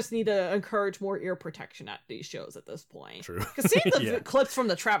 maybe we just need to encourage more ear protection at these shows at this point. True. Because seeing the clips from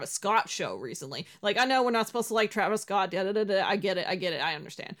the Travis Scott show recently, like, I know we're not supposed to like Travis Scott, I get it, I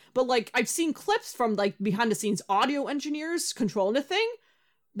understand. But, like, I've seen clips from, like, behind-the-scenes audio engineers controlling the thing.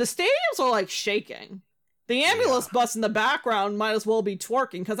 The stadiums are, like, shaking. The ambulance bus in the background might as well be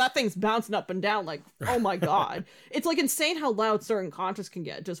twerking, because that thing's bouncing up and down like, oh my god. It's like insane how loud certain concerts can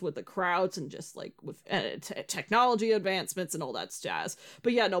get just with the crowds and just like with technology advancements and all that jazz.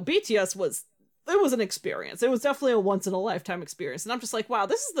 But yeah, no, BTS was an experience. It was definitely a once in a lifetime experience. And I'm just like, wow,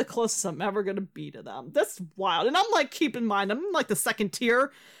 this is the closest I'm ever going to be to them. That's wild. And I'm like, keep in mind, I'm in like the second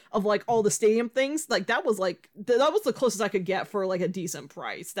tier of like all the stadium things. Like that was the closest I could get for like a decent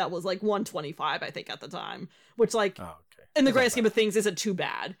price. That was like $125, I think, at the time, which like in the grand scheme of things isn't too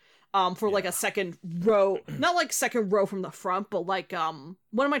bad. For like a second row, not like second row from the front, but like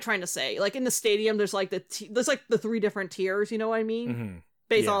what am I trying to say? Like in the stadium, there's like the 3 different tiers. You know what I mean? Mm-hmm.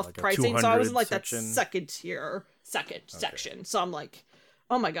 Based off like pricing. So I was in like section. That second tier, section. So I'm like,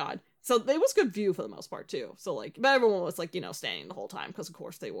 oh my god. So it was good view for the most part too. So like, but everyone was like, standing the whole time because of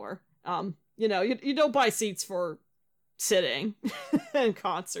course they were. You don't buy seats for sitting in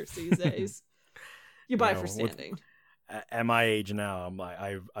concerts these days. You buy for standing. At my age now, I'm like,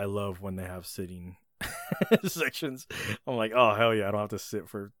 I love when they have sitting sections. I'm like, oh hell yeah, I don't have to sit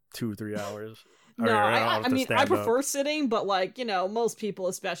for 2-3 hours. No, I mean, I prefer sitting, but like, most people,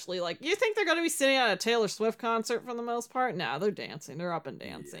 especially like, you think they're going to be sitting at a Taylor Swift concert for the most part? No, they're dancing. They're up and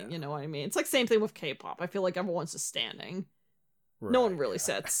dancing. Yeah. You know what I mean? It's like same thing with K-pop. I feel like everyone's just standing. Right, no one really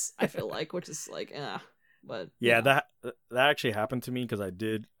sits, I feel like, which is like, but yeah, that actually happened to me because I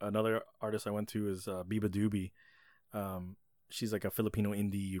did another artist I went to is Biba Doobie. She's like a Filipino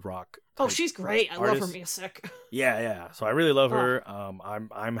indie rock. Oh, she's great. I love her music. Yeah. So I really love her.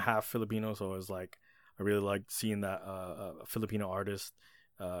 I'm half Filipino, so it was like I really like seeing that Filipino artist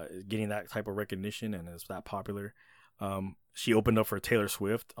getting that type of recognition and is that popular. She opened up for Taylor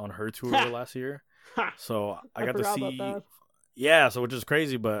Swift on her tour last year. So I got to see. Yeah, so which is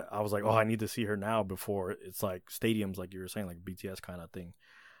crazy, but I was like, oh, I need to see her now before it's like stadiums, like you were saying, like BTS kind of thing.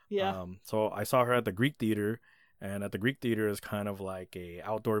 Yeah. So I saw her at the Greek Theater. And at the Greek Theater is kind of like a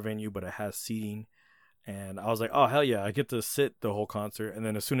outdoor venue, but it has seating. And I was like, oh, hell yeah, I get to sit the whole concert. And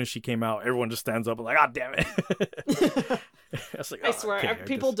then as soon as she came out, everyone just stands up and like, oh, damn it. I swear,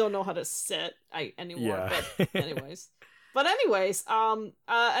 people don't know how to sit anymore. Yeah. But anyways,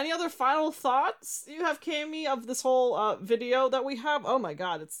 any other final thoughts you have, Cammy, of this whole video that we have? Oh my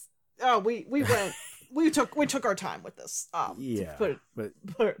God, we took our time with this. To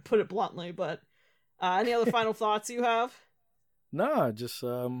put it bluntly, but. Any other final thoughts you have? No, just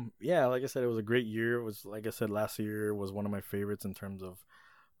like I said, it was a great year. It was, like I said, last year was one of my favorites in terms of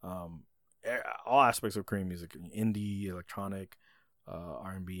all aspects of Korean music, indie, electronic,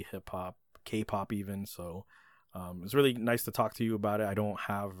 RnB, hip hop, K-pop even. So it's really nice to talk to you about it. I don't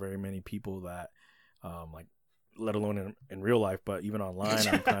have very many people that like let alone in real life, but even online,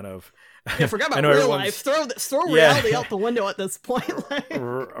 I'm kind of. Yeah, forget about real life. Throw reality out the window at this point. Like,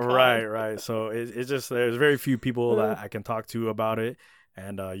 right. So it's just there's very few people that I can talk to about it,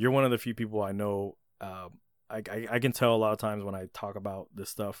 and you're one of the few people I know. I can tell a lot of times when I talk about this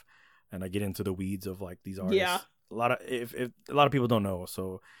stuff, and I get into the weeds of like these artists. Yeah. A lot of people don't know,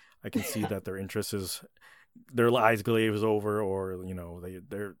 so I can see that their interest is their eyes glaze over, or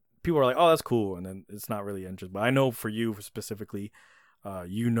they're people are like, oh, that's cool, and then it's not really interest. But I know for you specifically,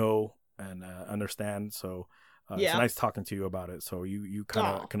 and understand. So it's nice talking to you about it. So you kind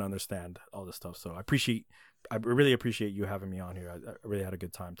of can understand all this stuff. So I really appreciate you having me on here. I really had a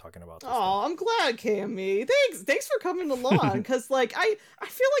good time talking about this. Oh, I'm glad, KME. Thanks for coming along. Because like I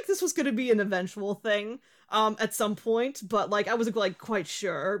feel like this was going to be an eventual thing at some point, but like I wasn't like quite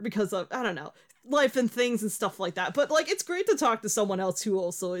sure because of, I don't know, life and things and stuff like that. But like it's great to talk to someone else who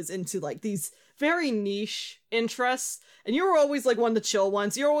also is into like these very niche interests, and you were always like one of the chill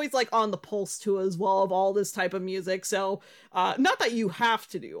ones. You're always like on the pulse too as well of all this type of music. So not that you have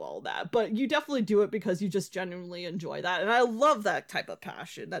to do all that, but you definitely do it because you just genuinely enjoy that. And I love that type of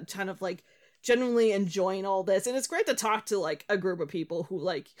passion, that kind of like genuinely enjoying all this. And it's great to talk to like a group of people who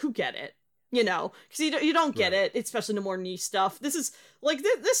get it. Because you don't get it, especially the more niche stuff. This is, like,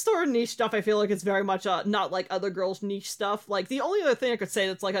 this sort of niche stuff, I feel like it's very much not like other girls' niche stuff. Like, the only other thing I could say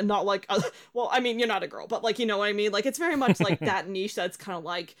that's, like, not like, well, I mean, you're not a girl, but, like, you know what I mean? Like, it's very much, like, that niche that's kind of,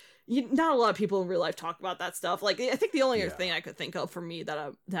 like, not a lot of people in real life talk about that stuff. Like, I think the only other thing I could think of for me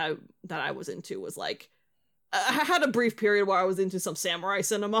that I was into was, like, I had a brief period where I was into some samurai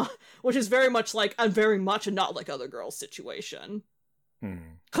cinema, which is very much, like, very much a not like other girls situation.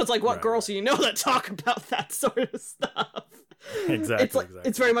 Because, like, what girls do you know that talk about that sort of stuff? Exactly.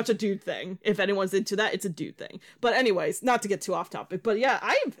 It's very much a dude thing. If anyone's into that, it's a dude thing. But anyways, not to get too off topic, but yeah,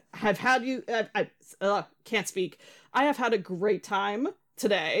 I can't speak. I have had a great time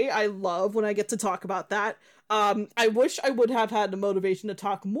today. I love when I get to talk about that. I wish I would have had the motivation to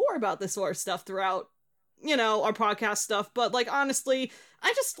talk more about this sort of stuff throughout our podcast stuff, but like honestly,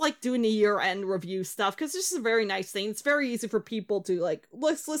 I just like doing the year-end review stuff because this is a very nice thing. It's very easy for people to like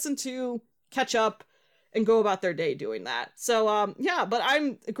listen to, catch up, and go about their day doing that. So yeah, but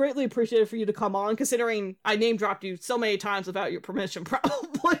I'm greatly appreciative for you to come on, considering I name dropped you so many times without your permission,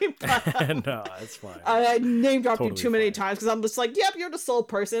 probably. But, no, it's fine. I name dropped you too many times because I'm just like, yep, you're the sole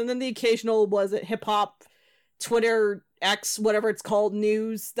person, and then the occasional hip hop, Twitter, X, whatever it's called,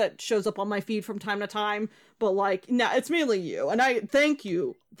 news that shows up on my feed from time to time. But like, no, it's mainly you. And I thank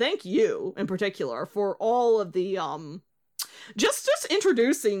you in particular for all of the just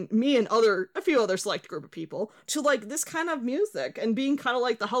introducing me and a few other select group of people to like this kind of music and being kind of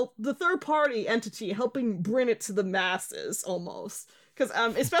like the third party entity helping bring it to the masses almost. Because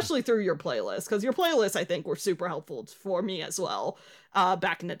especially through your playlist, because your playlists I think were super helpful for me as well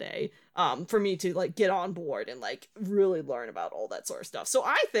back in the day, for me to like get on board and like really learn about all that sort of stuff. So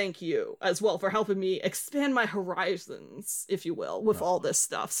I thank you as well for helping me expand my horizons, if you will, with all this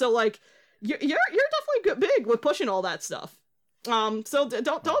stuff. So like you're definitely big with pushing all that stuff. So don't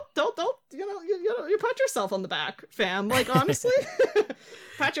you pat yourself on the back, fam. Like honestly,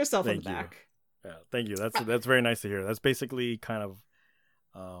 pat yourself on the back. Yeah, thank you. That's very nice to hear. That's basically kind of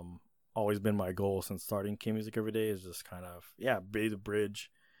always been my goal since starting K Music Every Day, is just kind of be the bridge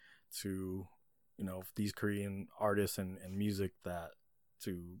to these Korean artists and music, that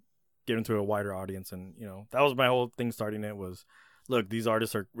to get into a wider audience. And that was my whole thing starting it was, look, these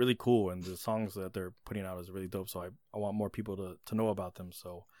artists are really cool and the songs that they're putting out is really dope, so I want more people to know about them.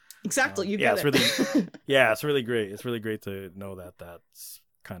 So exactly, you get it. It's really great. It's really great to know that that's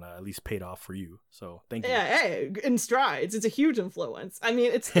kind of at least paid off for you. So thank you. Yeah, hey, in strides. It's a huge influence. I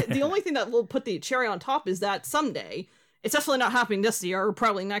mean, it's the only thing that will put the cherry on top is that someday, it's definitely not happening this year or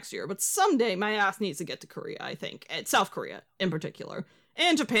probably next year, but someday my ass needs to get to Korea, I think. And South Korea in particular.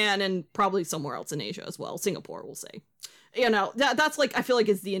 And Japan and probably somewhere else in Asia as well. Singapore, we'll say. That's like, I feel like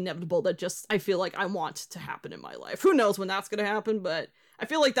it's the inevitable that just, I feel like I want to happen in my life. Who knows when that's going to happen, but I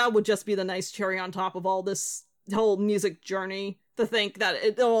feel like that would just be the nice cherry on top of all this whole music journey, to think that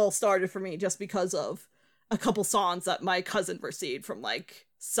it all started for me just because of a couple songs that my cousin received from like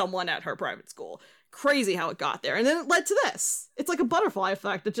someone at her private school. Crazy how it got there. And then it led to this. It's like a butterfly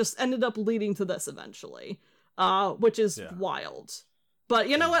effect that just ended up leading to this eventually, which is wild. But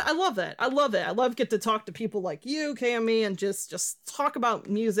you know what? I love it. I love get to talk to people like you, KME, and just talk about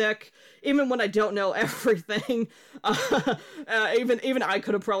music, even when I don't know everything. Even I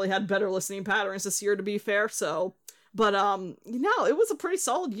could have probably had better listening patterns this year, to be fair. So, but it was a pretty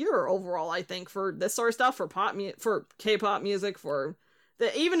solid year overall, I think, for this sort of stuff, for K-pop music,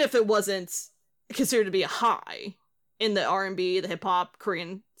 even if it wasn't considered to be a high in the R&B, the hip-hop,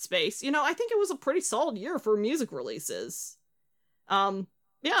 Korean space. I think it was a pretty solid year for music releases.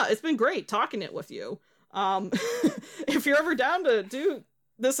 Yeah, it's been great talking it with you. If you're ever down to do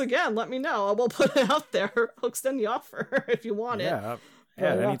this again, let me know. I will put it out there. I'll extend the offer if you want it. Yeah,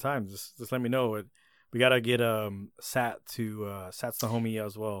 anytime. Just let me know. We gotta get Sat's the homie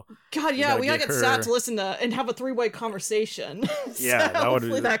as well. God, yeah, we gotta get Sat to listen to and have a 3-way conversation. Yeah, that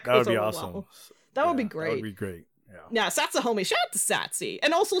would be awesome. Well. That would be great. That would be great. Yeah, Sat's a homie. Shout out to Satsy.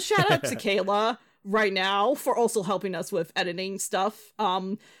 And also shout out to Kayla right now for also helping us with editing stuff.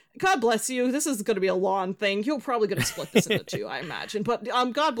 God bless you. This is going to be a long thing. You're probably going to split this into 2, I imagine. But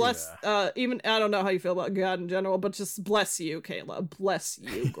God bless, even, I don't know how you feel about God in general, but just bless you, Kayla. Bless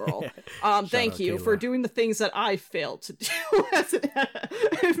you, girl. Thank you for doing the things that I failed to do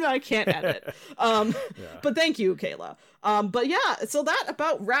if I can't edit. But thank you, Kayla. But yeah, so that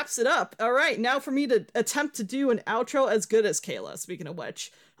about wraps it up. All right, now for me to attempt to do an outro as good as Kayla, speaking of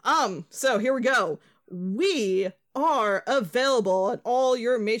which. So here we go. We are available on all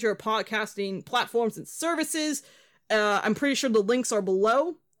your major podcasting platforms and services. I'm pretty sure the links are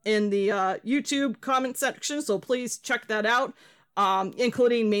below in the YouTube comment section, so please check that out.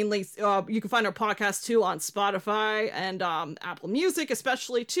 Including mainly, you can find our podcast too on Spotify and Apple Music,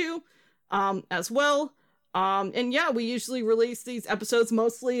 especially too, as well. And yeah, we usually release these episodes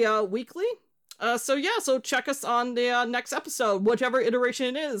mostly weekly. So check us on the next episode, whichever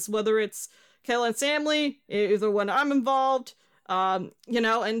iteration it is, whether it's Kayla and Samly, either when I'm involved, and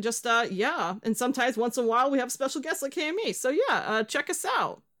just, and sometimes once in a while we have special guests like KME, so check us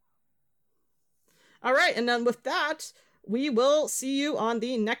out. Alright, and then with that, we will see you on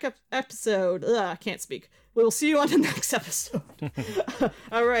the next episode. I can't speak. We will see you on the next episode.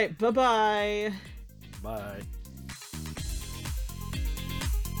 Alright, bye-bye. Bye.